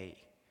day.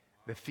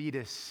 The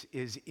fetus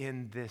is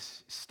in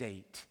this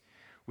state,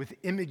 with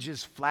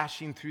images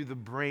flashing through the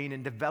brain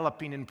and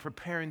developing and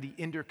preparing the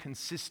endocrine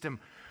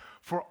system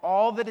for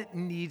all that it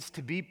needs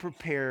to be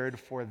prepared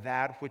for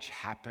that which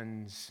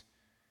happens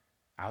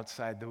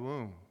outside the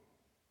womb.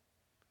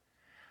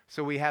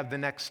 So we have the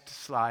next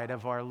slide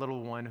of our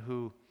little one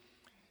who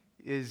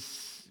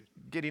is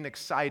getting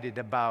excited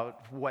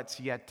about what's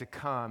yet to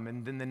come.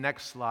 And then the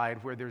next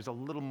slide where there's a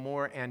little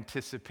more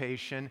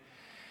anticipation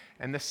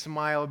and the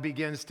smile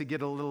begins to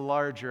get a little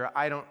larger.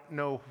 I don't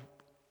know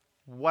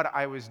what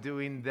I was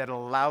doing that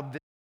allowed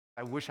this.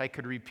 I wish I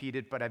could repeat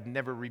it, but I've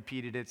never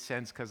repeated it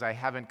since because I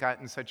haven't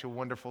gotten such a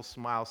wonderful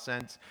smile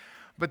since.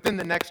 But then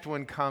the next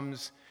one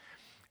comes,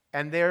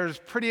 and there's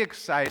pretty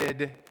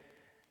excited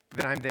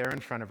that I'm there in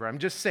front of her. I'm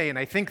just saying,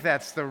 I think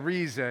that's the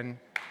reason.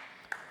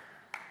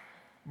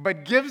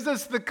 But gives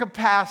us the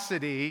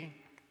capacity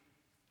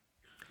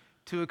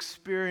to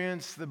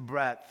experience the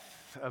breadth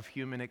of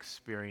human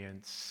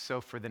experience.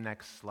 So for the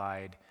next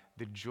slide,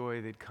 the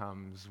joy that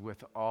comes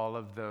with all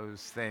of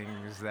those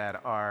things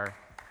that are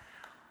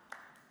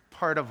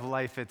part of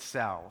life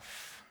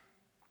itself.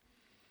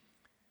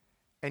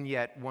 And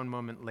yet, one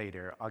moment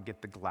later, I'll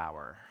get the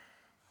glower.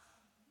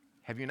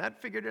 Have you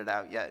not figured it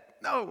out yet?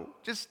 No,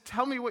 just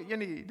tell me what you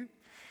need.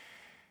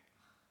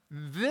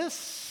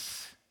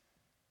 This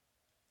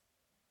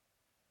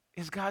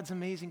is God's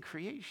amazing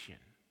creation.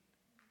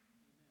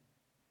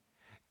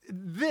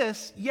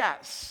 This,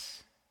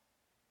 yes.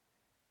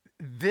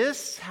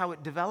 This, how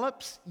it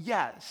develops,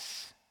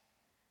 yes.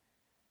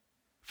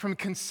 From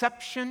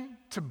conception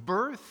to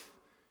birth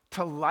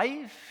to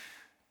life,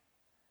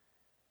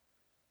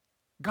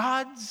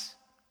 God's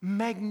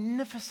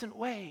magnificent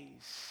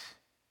ways.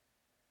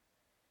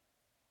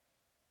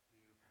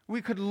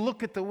 We could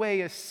look at the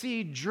way a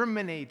seed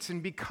germinates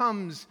and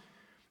becomes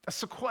a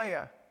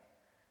sequoia.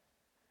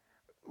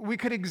 We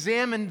could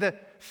examine the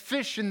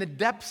fish in the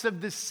depths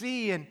of the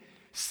sea and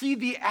see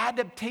the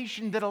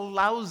adaptation that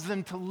allows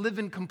them to live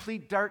in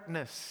complete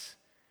darkness.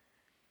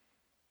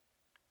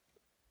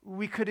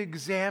 We could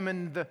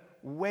examine the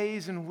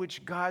ways in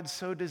which God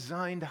so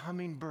designed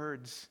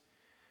hummingbirds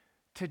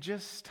to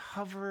just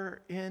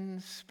hover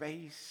in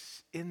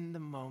space, in the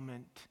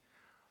moment,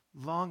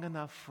 long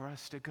enough for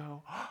us to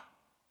go, oh.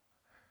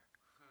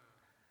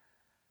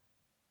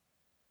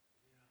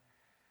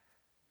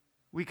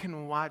 We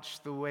can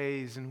watch the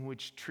ways in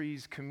which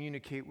trees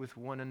communicate with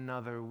one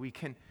another. We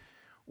can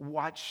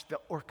watch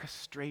the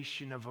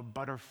orchestration of a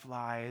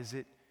butterfly as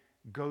it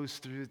goes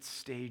through its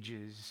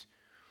stages.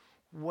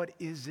 What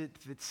is it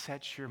that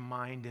sets your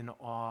mind in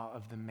awe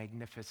of the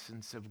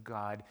magnificence of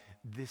God?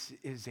 This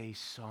is a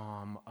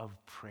psalm of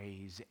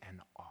praise and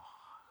awe.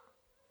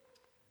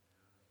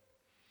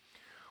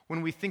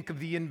 When we think of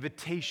the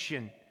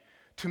invitation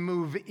to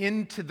move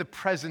into the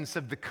presence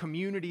of the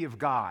community of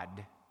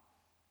God,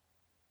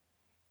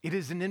 it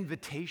is an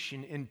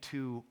invitation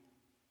into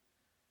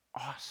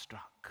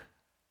awestruck.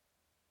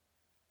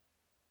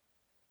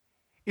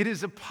 It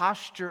is a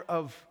posture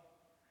of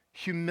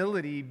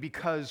humility,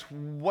 because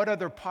what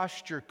other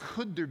posture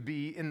could there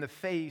be in the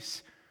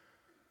face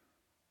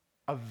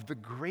of the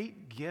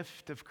great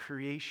gift of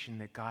creation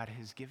that God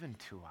has given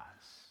to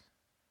us?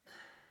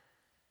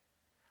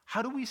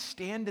 How do we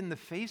stand in the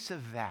face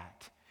of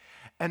that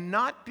and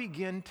not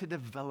begin to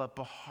develop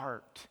a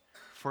heart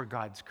for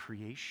God's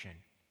creation?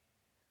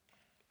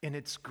 in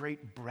its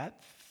great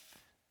breadth,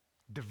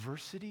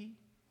 diversity,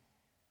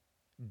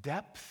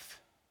 depth,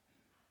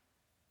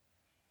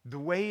 the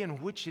way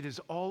in which it is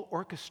all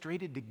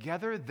orchestrated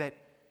together,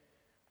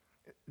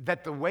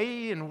 that the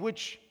way in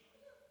which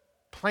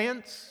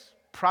plants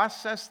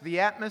process the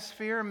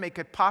atmosphere make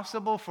it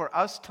possible for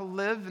us to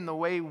live in the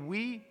way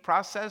we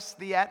process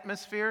the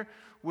atmosphere,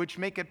 which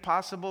make it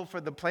possible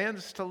for the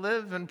plants to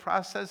live and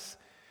process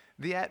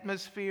the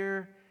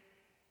atmosphere.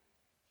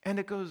 And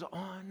it goes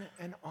on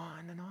and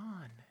on and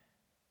on.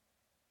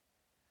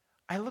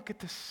 I look at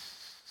the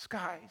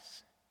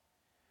skies.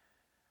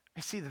 I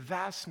see the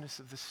vastness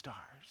of the stars.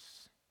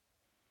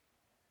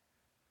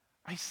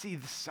 I see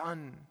the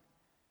sun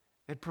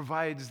that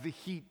provides the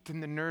heat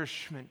and the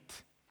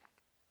nourishment,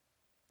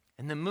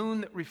 and the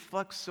moon that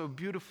reflects so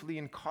beautifully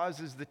and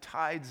causes the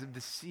tides of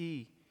the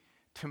sea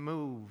to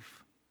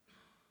move.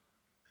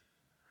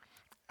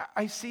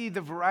 I see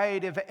the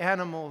variety of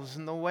animals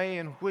and the way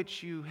in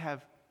which you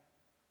have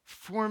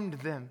formed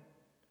them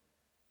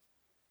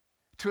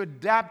to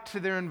adapt to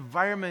their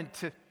environment,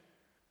 to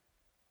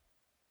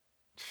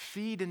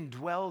feed and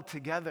dwell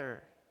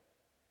together.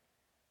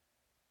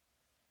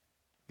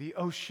 The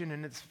ocean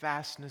in its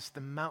vastness,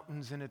 the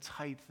mountains in its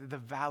height, the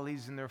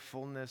valleys in their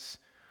fullness.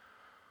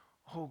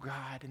 Oh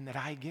God, and that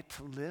I get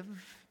to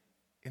live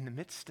in the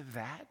midst of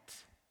that.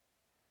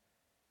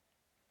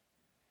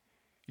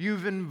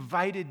 You've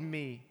invited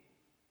me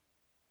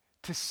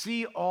to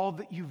see all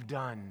that you've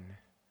done.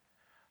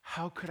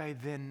 How could I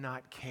then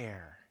not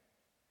care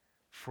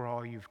for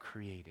all you've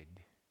created?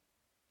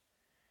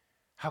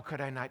 How could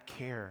I not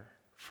care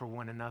for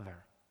one another?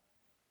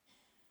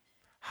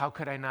 How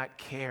could I not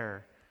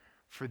care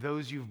for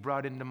those you've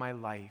brought into my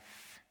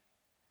life?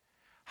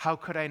 How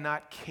could I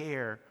not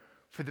care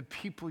for the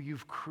people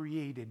you've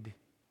created?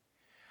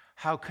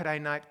 How could I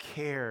not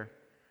care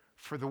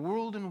for the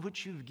world in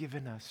which you've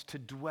given us to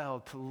dwell,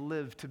 to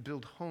live, to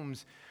build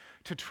homes,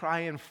 to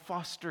try and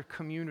foster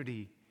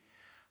community?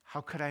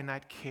 How could I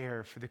not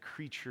care for the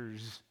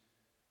creatures?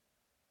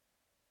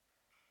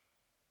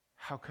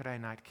 How could I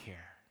not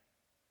care?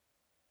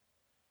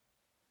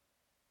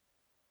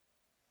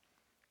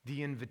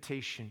 The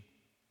invitation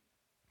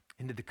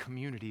into the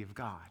community of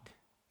God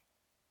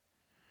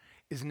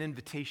is an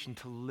invitation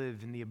to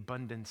live in the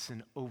abundance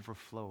and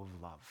overflow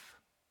of love.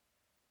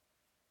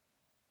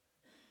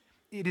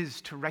 It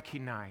is to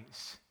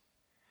recognize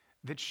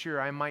that sure,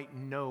 I might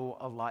know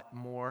a lot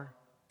more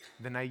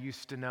than I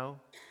used to know.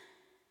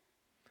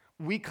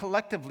 We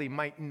collectively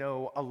might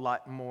know a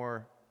lot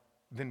more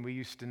than we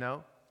used to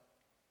know.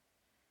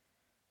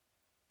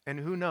 And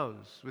who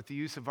knows, with the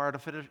use of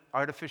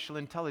artificial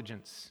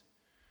intelligence,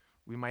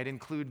 we might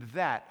include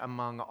that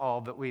among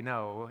all that we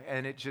know,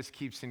 and it just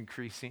keeps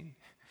increasing.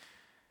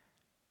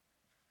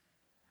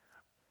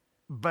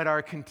 But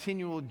our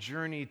continual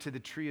journey to the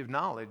tree of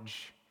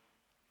knowledge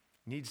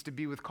needs to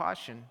be with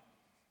caution,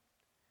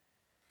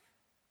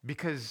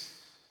 because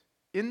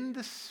in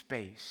the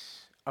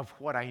space of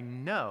what I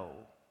know,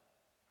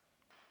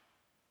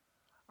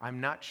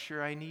 I'm not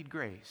sure I need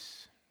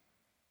grace.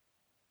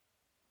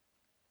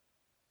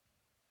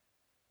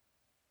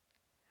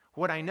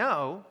 What I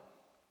know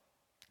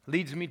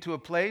leads me to a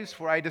place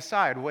where I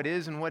decide what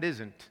is and what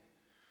isn't,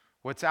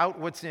 what's out,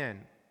 what's in,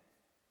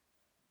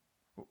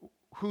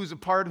 who's a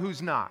part,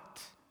 who's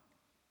not.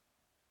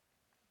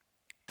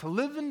 To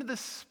live into the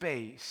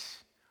space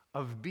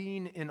of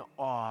being in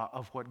awe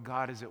of what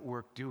God is at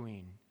work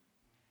doing,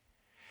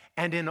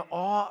 and in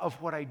awe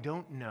of what I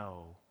don't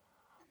know,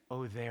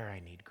 oh, there I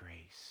need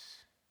grace.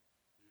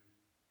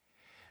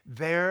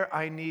 There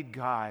I need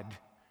God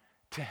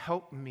to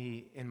help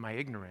me in my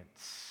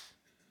ignorance,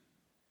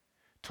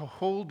 to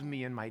hold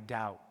me in my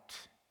doubt,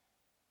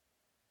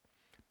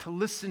 to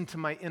listen to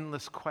my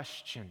endless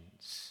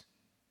questions,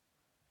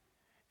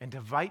 and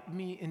invite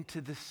me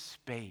into the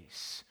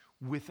space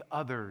with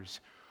others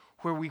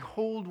where we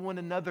hold one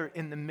another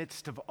in the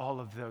midst of all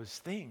of those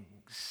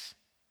things.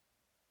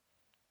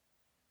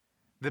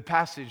 The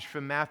passage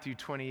from Matthew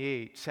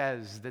 28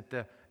 says that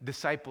the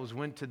disciples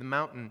went to the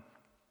mountain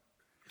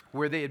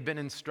where they had been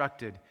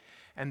instructed,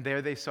 and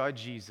there they saw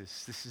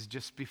Jesus. This is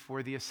just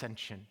before the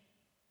ascension.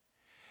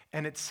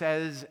 And it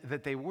says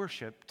that they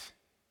worshiped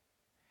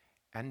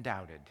and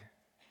doubted.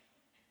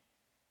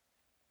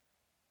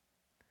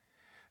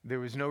 There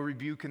was no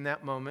rebuke in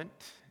that moment,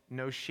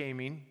 no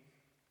shaming,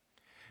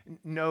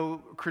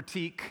 no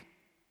critique,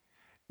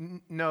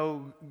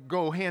 no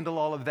go handle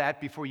all of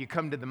that before you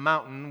come to the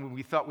mountain when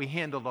we thought we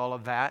handled all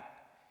of that.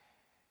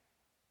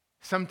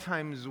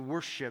 Sometimes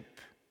worship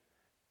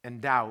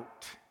and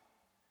doubt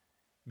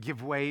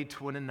give way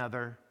to one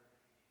another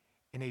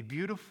in a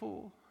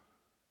beautiful,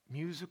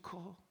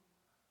 musical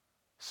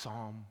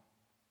psalm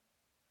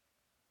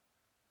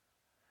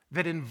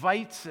that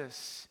invites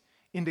us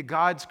into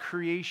God's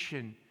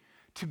creation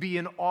to be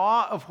in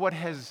awe of what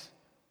has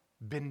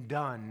been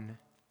done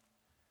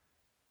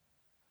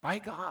by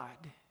God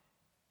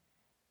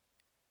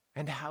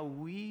and how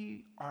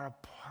we are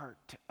a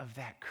part of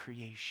that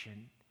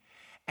creation,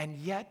 and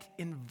yet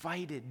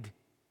invited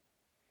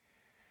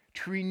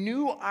to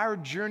renew our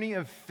journey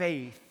of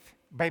faith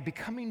by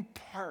becoming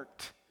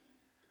part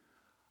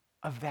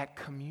of that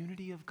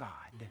community of God.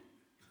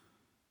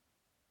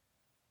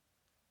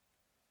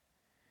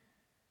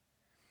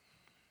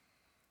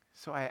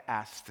 So I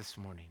ask this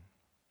morning,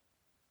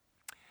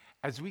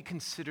 as we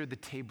consider the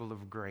table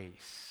of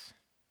grace,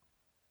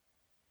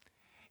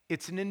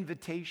 it's an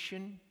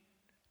invitation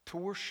to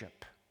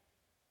worship.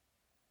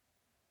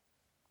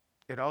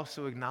 It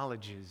also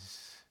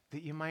acknowledges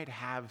that you might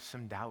have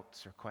some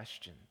doubts or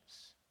questions.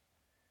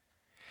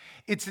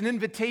 It's an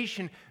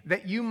invitation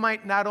that you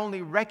might not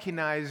only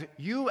recognize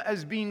you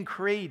as being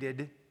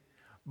created,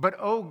 but,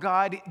 oh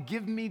God,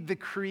 give me the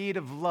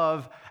creative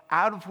love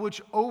out of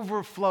which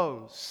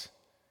overflows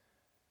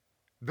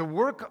the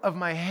work of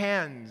my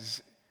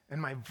hands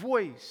and my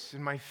voice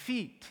and my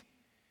feet,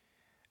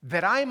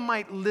 that I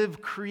might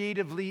live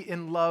creatively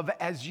in love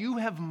as you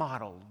have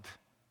modeled.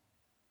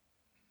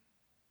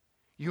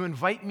 You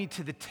invite me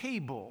to the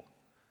table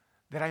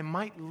that I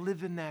might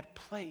live in that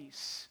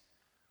place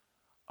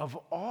of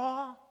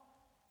awe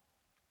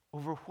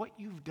over what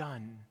you've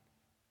done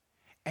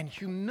and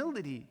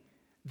humility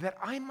that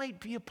I might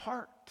be a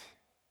part.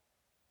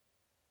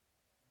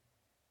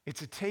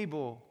 It's a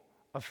table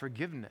of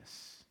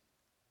forgiveness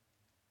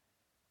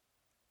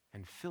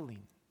and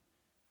filling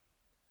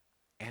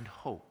and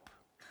hope.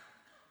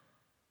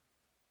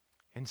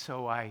 And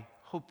so I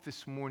hope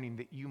this morning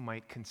that you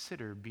might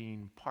consider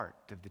being part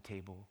of the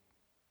table.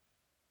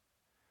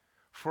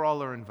 For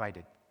all are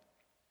invited.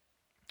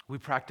 We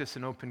practice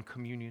an open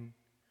communion,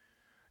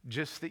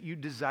 just that you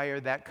desire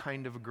that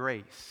kind of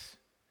grace,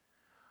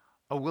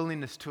 a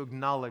willingness to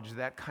acknowledge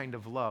that kind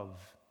of love,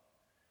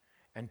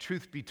 and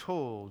truth be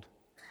told,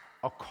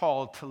 a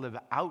call to live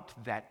out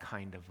that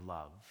kind of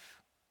love,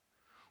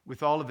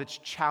 with all of its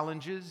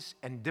challenges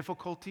and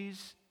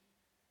difficulties,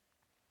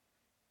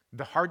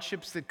 the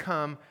hardships that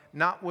come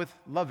not with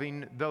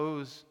loving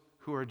those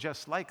who are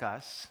just like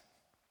us.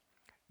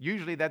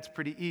 Usually that's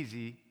pretty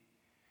easy,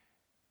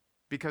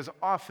 because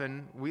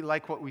often we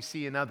like what we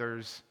see in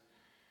others,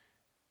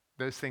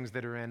 those things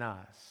that are in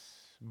us,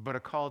 but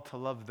a call to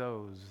love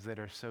those that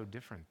are so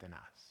different than us.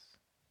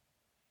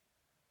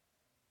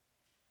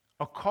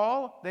 A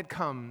call that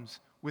comes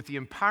with the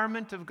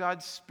empowerment of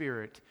God's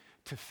Spirit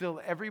to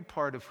fill every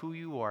part of who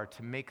you are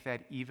to make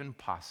that even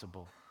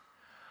possible.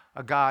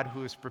 A God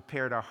who has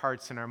prepared our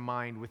hearts and our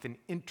mind with an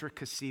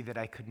intricacy that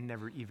I could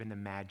never even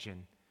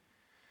imagine.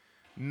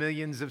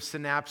 Millions of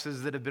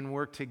synapses that have been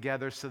worked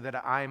together so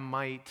that I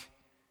might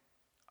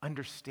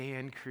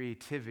understand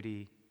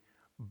creativity,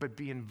 but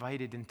be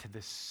invited into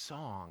the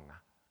song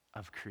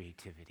of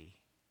creativity.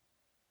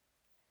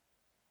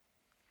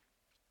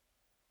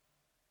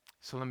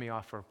 So let me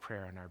offer a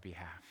prayer on our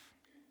behalf.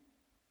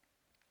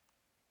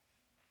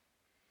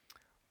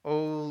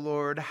 Oh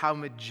Lord, how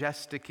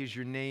majestic is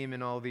your name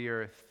in all the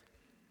earth.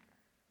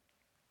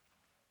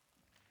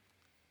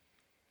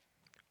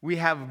 We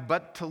have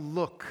but to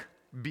look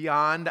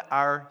beyond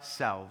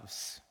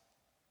ourselves.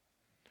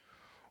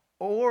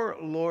 Or,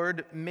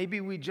 Lord,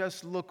 maybe we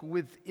just look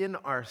within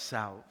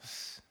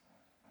ourselves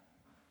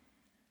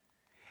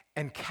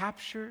and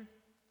capture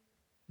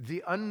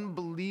the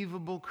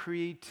unbelievable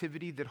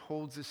creativity that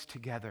holds us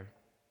together,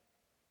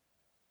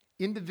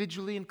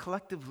 individually and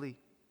collectively.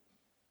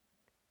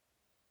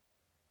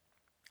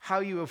 How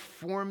you have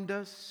formed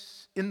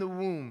us in the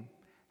womb,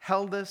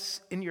 held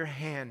us in your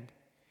hand,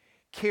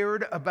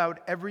 cared about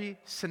every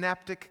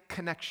synaptic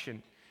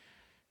connection,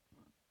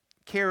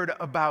 cared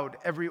about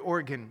every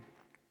organ,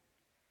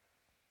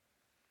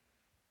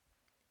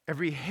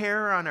 every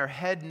hair on our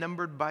head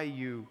numbered by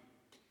you.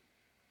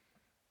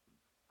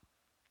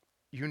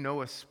 You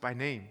know us by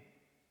name.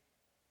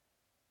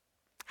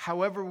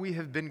 However we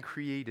have been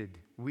created,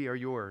 we are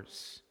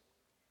yours.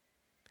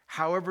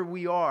 However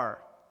we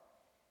are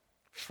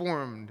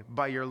formed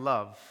by your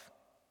love,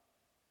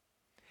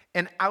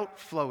 an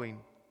outflowing,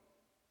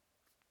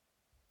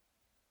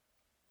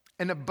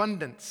 an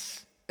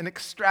abundance, an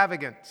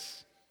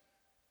extravagance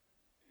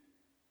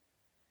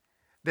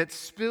that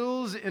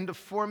spills into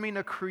forming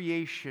a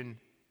creation.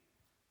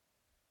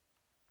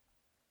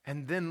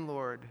 And then,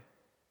 Lord,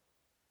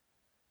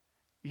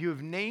 you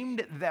have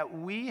named that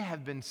we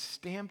have been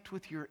stamped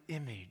with your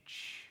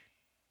image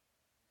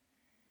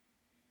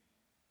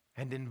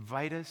and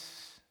invite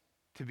us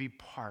to be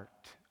part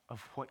of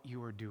what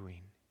you are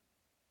doing.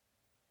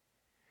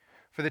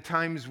 For the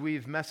times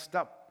we've messed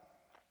up,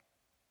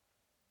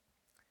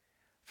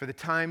 for the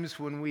times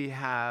when we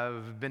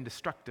have been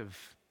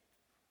destructive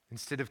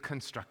instead of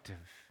constructive,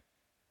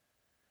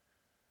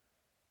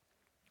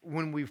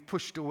 when we've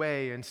pushed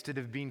away instead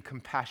of being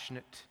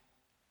compassionate,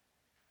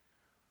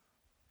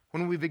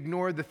 when we've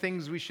ignored the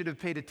things we should have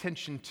paid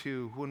attention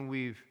to, when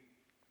we've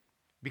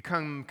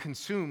become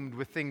consumed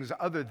with things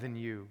other than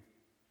you,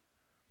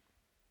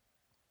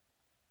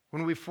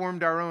 when we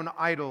formed our own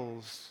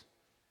idols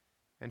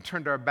and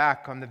turned our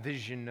back on the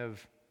vision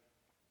of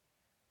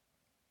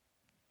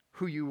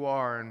who you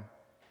are and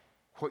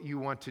what you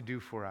want to do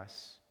for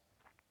us.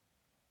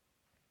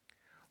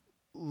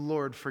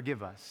 Lord,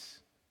 forgive us.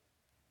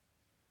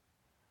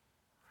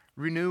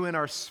 Renew in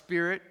our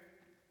spirit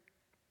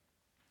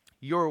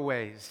your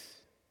ways,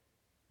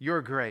 your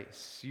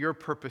grace, your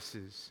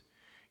purposes.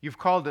 You've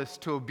called us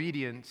to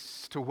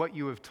obedience to what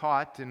you have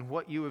taught, and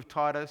what you have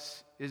taught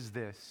us is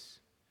this,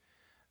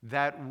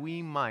 that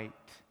we might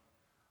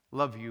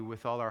love you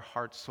with all our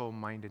heart, soul,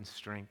 mind, and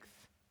strength,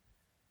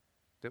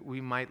 that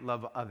we might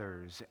love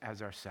others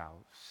as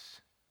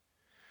ourselves.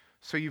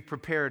 So you've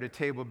prepared a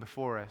table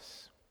before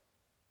us,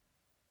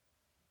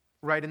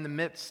 right in the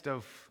midst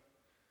of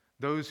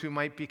those who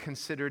might be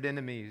considered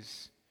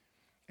enemies,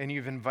 and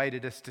you've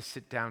invited us to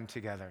sit down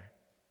together.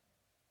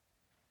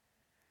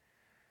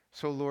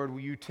 So, Lord, will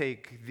you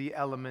take the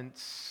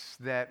elements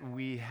that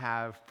we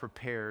have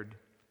prepared?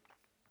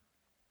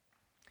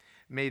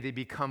 May they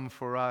become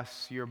for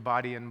us your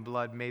body and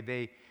blood. May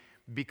they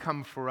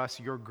become for us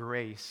your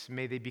grace.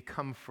 May they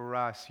become for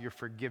us your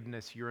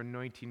forgiveness, your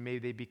anointing. May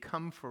they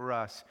become for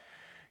us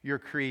your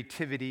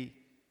creativity.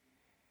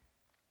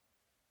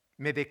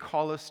 May they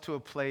call us to a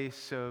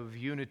place of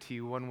unity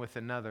one with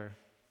another.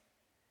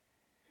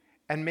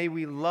 And may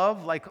we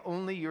love like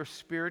only your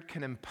Spirit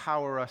can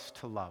empower us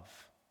to love.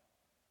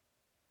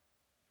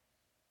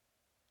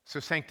 So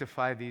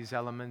sanctify these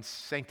elements,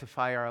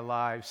 sanctify our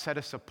lives, set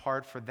us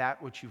apart for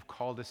that which you've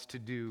called us to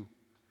do.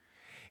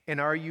 In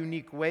our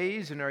unique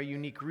ways, in our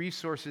unique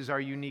resources,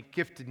 our unique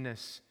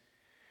giftedness,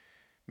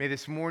 may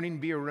this morning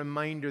be a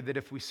reminder that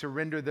if we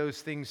surrender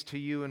those things to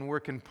you and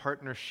work in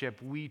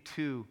partnership, we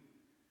too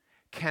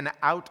can,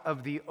 out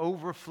of the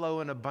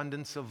overflow and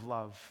abundance of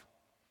love,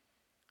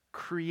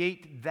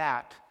 create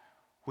that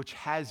which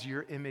has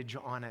your image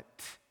on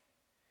it.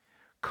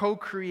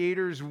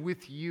 Co-creators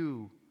with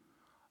you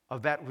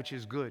of that which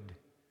is good,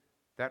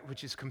 that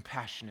which is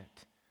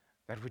compassionate,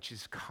 that which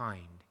is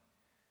kind,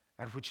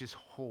 that which is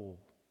whole,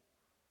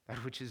 that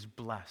which is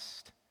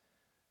blessed,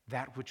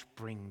 that which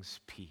brings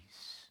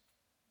peace.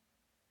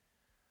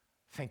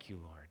 Thank you,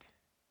 Lord.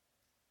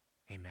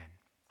 Amen.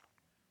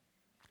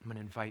 I'm going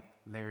to invite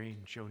Larry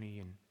and Joni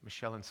and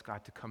Michelle and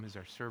Scott to come as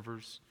our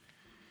servers.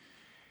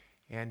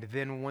 And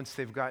then once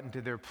they've gotten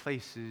to their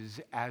places,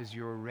 as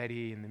you're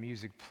ready and the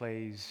music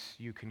plays,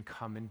 you can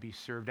come and be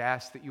served. I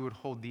ask that you would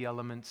hold the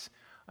elements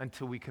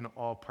until we can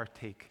all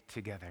partake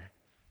together.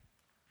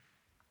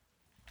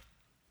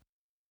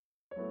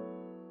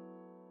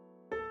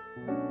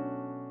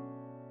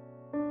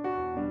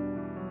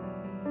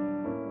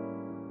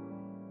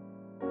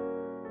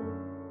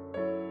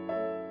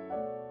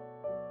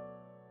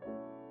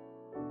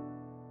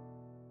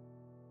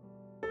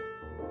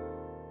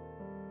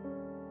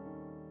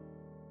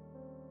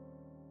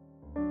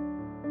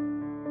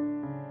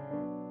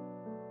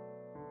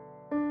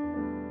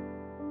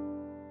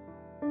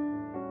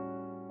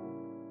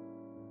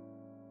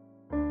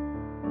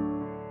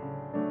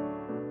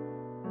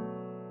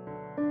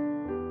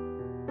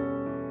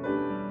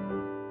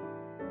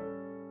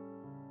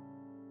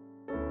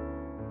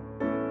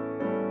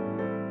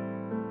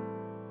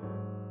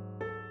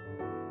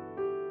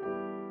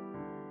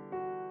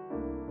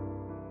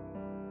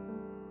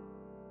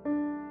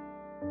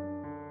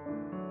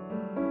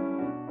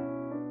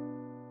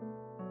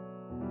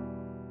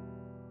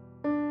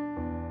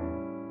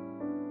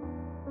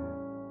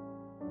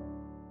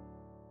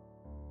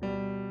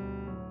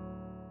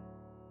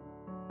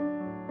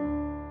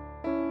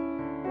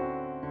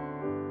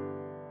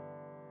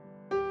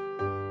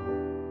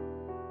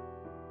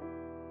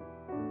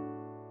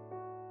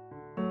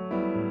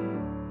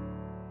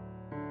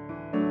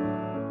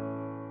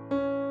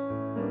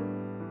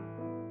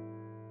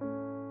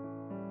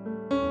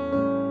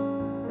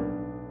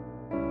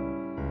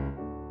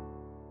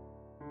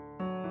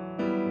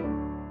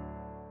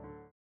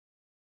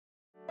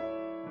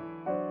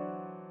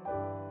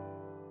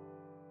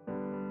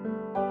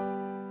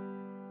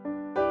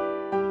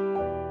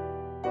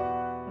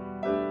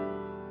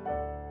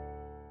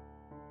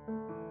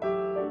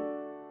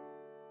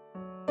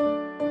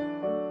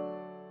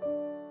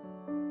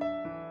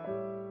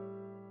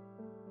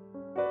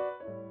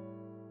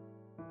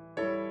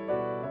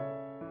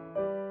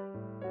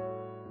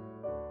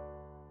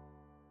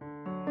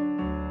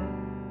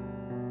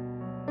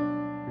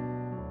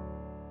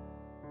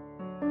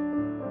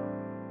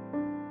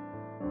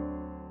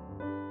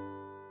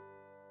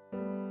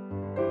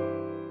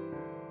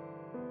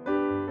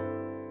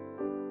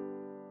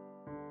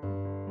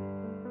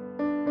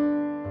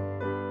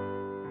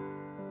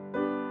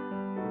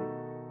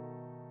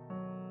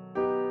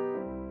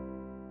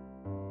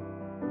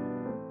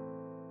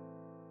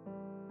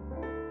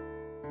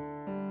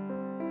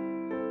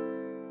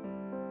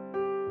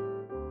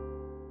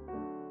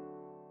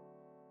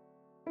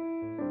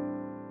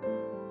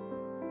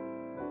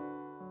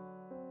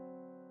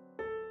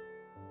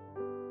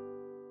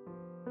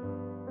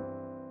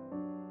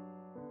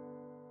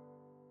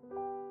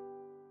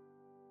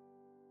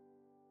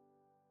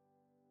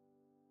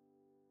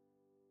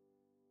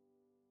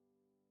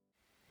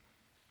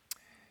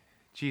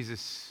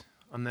 Jesus,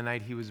 on the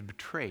night he was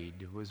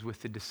betrayed, was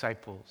with the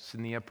disciples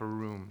in the upper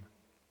room.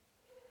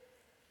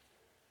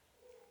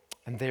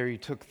 And there he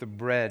took the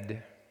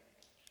bread,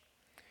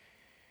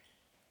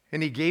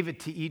 And he gave it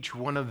to each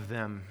one of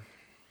them.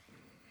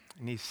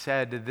 And he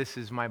said, "This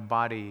is my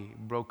body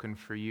broken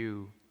for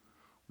you.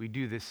 We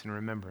do this in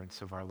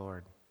remembrance of our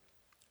Lord."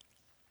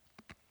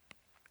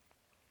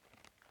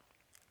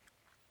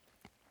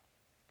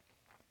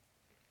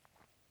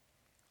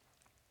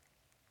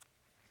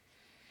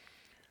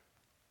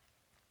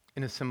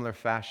 In a similar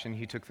fashion,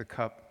 he took the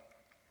cup,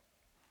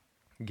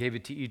 gave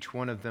it to each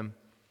one of them,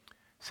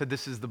 said,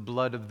 "This is the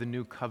blood of the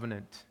new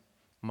covenant,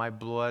 my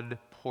blood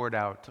poured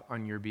out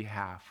on your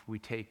behalf. We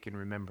take in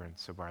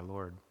remembrance of our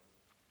Lord."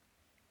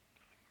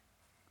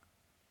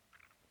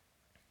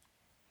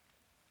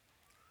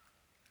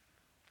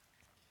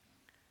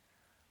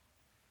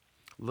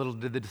 Little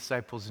did the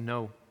disciples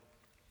know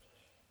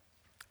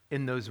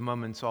in those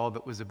moments all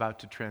that was about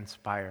to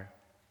transpire.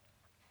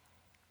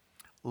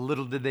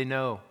 Little did they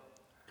know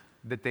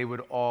that they would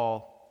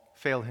all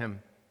fail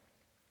him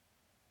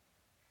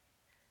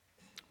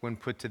when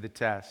put to the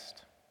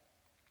test.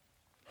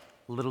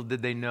 Little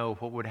did they know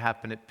what would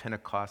happen at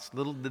Pentecost.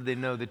 Little did they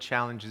know the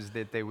challenges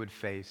that they would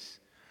face.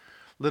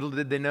 Little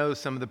did they know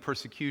some of the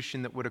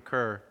persecution that would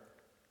occur.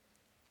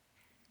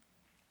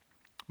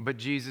 But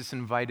Jesus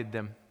invited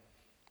them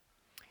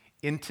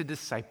into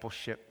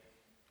discipleship,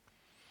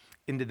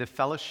 into the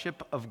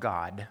fellowship of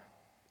God,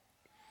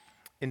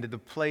 into the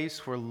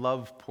place where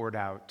love poured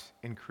out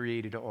and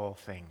created all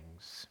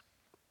things.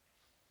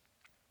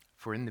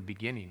 For in the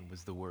beginning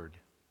was the Word,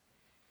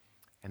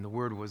 and the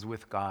Word was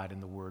with God,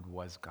 and the Word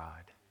was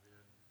God.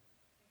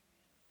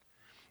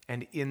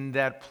 And in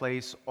that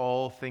place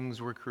all things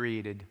were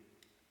created,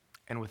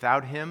 and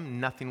without him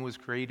nothing was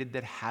created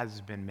that has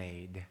been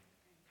made.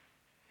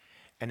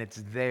 And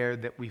it's there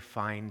that we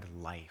find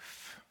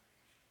life.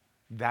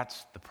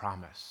 That's the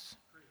promise.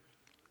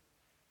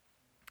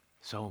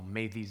 So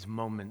may these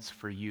moments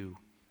for you,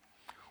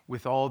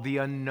 with all the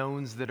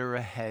unknowns that are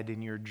ahead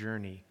in your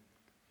journey,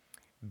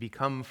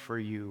 become for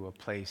you a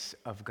place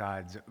of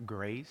God's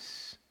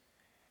grace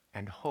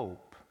and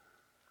hope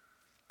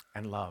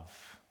and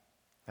love.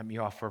 Let me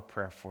offer a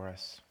prayer for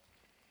us.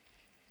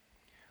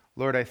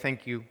 Lord, I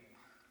thank you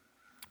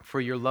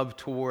for your love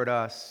toward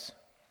us,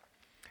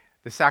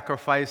 the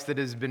sacrifice that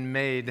has been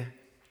made,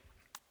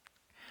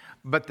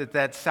 but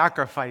that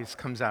sacrifice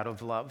comes out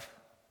of love.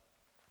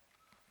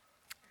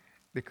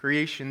 The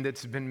creation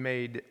that's been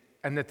made,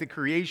 and that the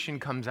creation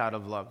comes out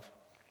of love.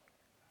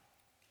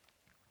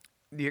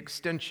 The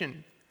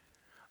extension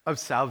of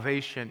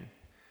salvation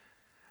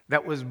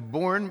that was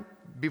born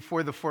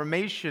before the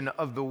formation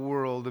of the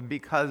world,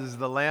 because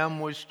the Lamb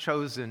was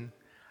chosen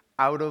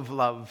out of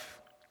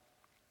love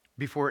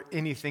before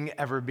anything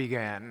ever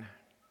began.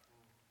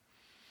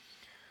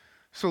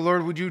 So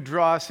Lord, would you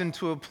draw us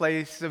into a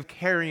place of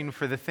caring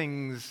for the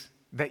things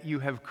that you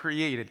have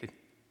created?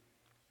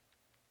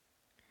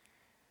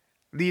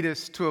 Lead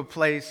us to a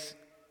place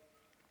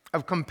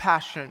of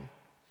compassion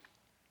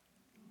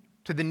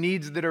to the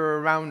needs that are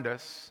around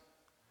us.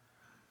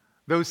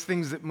 Those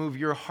things that move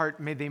your heart,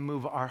 may they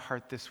move our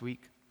heart this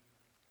week.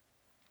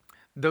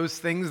 Those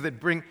things that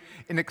bring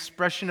an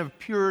expression of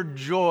pure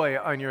joy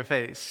on your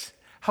face,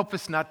 help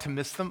us not to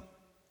miss them.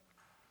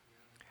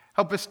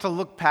 Help us to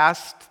look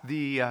past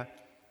the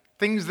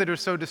things that are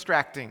so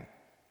distracting.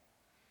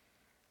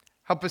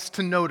 Help us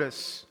to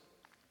notice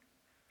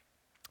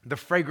the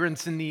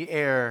fragrance in the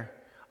air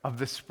of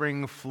the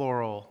spring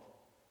floral.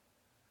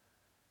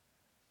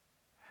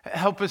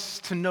 Help us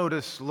to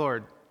notice,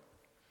 Lord,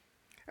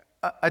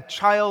 a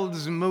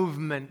child's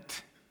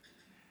movement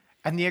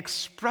and the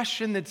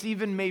expression that's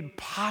even made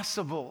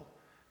possible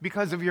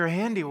because of your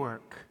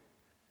handiwork.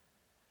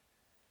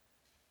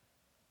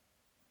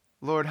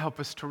 Lord,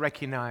 help us to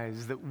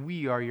recognize that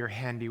we are your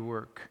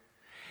handiwork.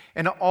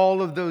 And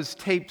all of those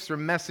tapes or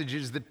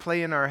messages that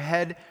play in our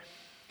head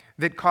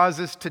that cause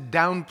us to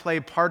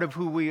downplay part of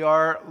who we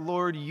are,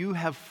 Lord, you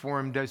have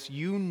formed us,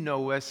 you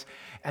know us,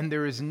 and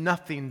there is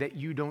nothing that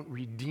you don't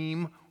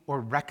redeem or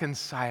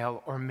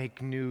reconcile or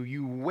make new.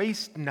 You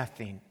waste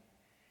nothing.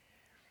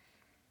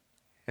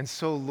 And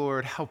so,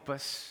 Lord, help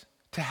us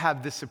to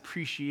have this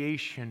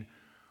appreciation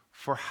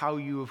for how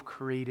you have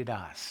created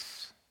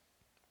us.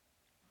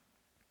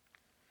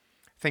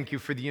 Thank you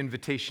for the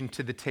invitation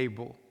to the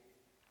table.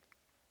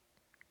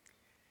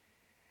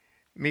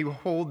 May we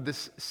hold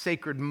this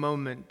sacred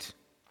moment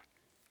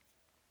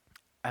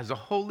as a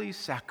holy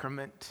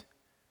sacrament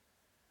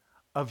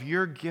of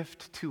your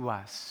gift to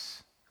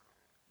us,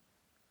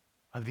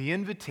 of the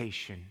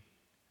invitation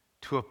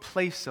to a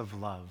place of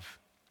love,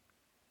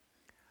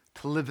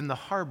 to live in the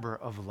harbor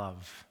of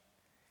love,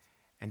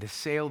 and to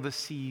sail the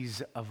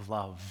seas of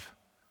love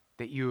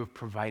that you have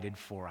provided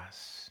for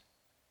us.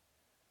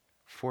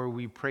 For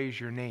we praise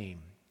your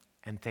name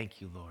and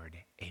thank you, Lord.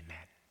 Amen.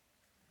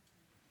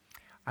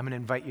 I'm going to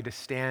invite you to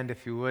stand,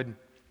 if you would.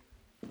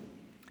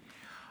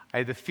 I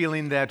have the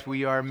feeling that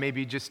we are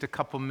maybe just a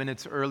couple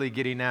minutes early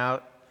getting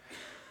out.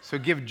 So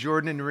give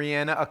Jordan and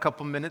Rihanna a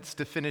couple minutes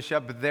to finish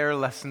up their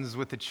lessons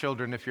with the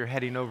children if you're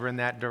heading over in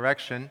that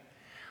direction.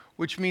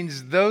 which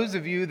means those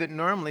of you that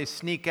normally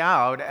sneak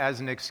out as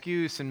an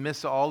excuse and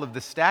miss all of the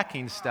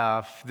stacking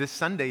stuff, this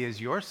Sunday is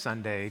your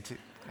Sunday to,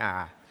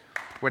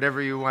 whatever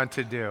you want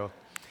to do.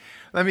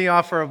 Let me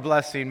offer a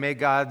blessing. May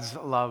God's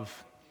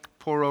love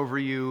pour over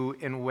you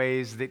in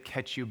ways that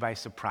catch you by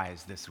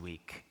surprise this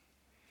week.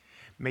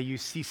 May you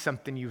see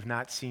something you've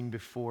not seen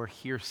before,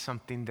 hear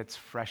something that's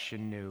fresh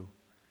and new.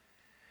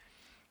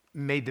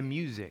 May the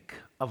music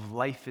of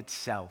life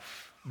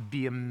itself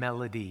be a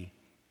melody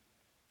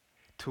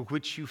to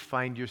which you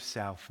find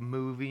yourself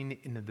moving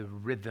into the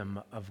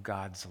rhythm of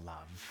God's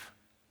love.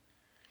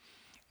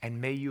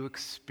 And may you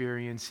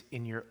experience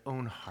in your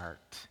own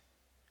heart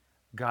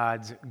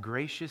God's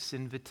gracious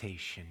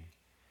invitation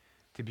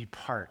to be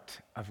part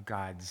of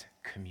God's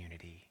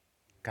community.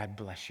 God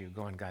bless you.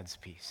 Go in God's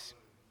peace.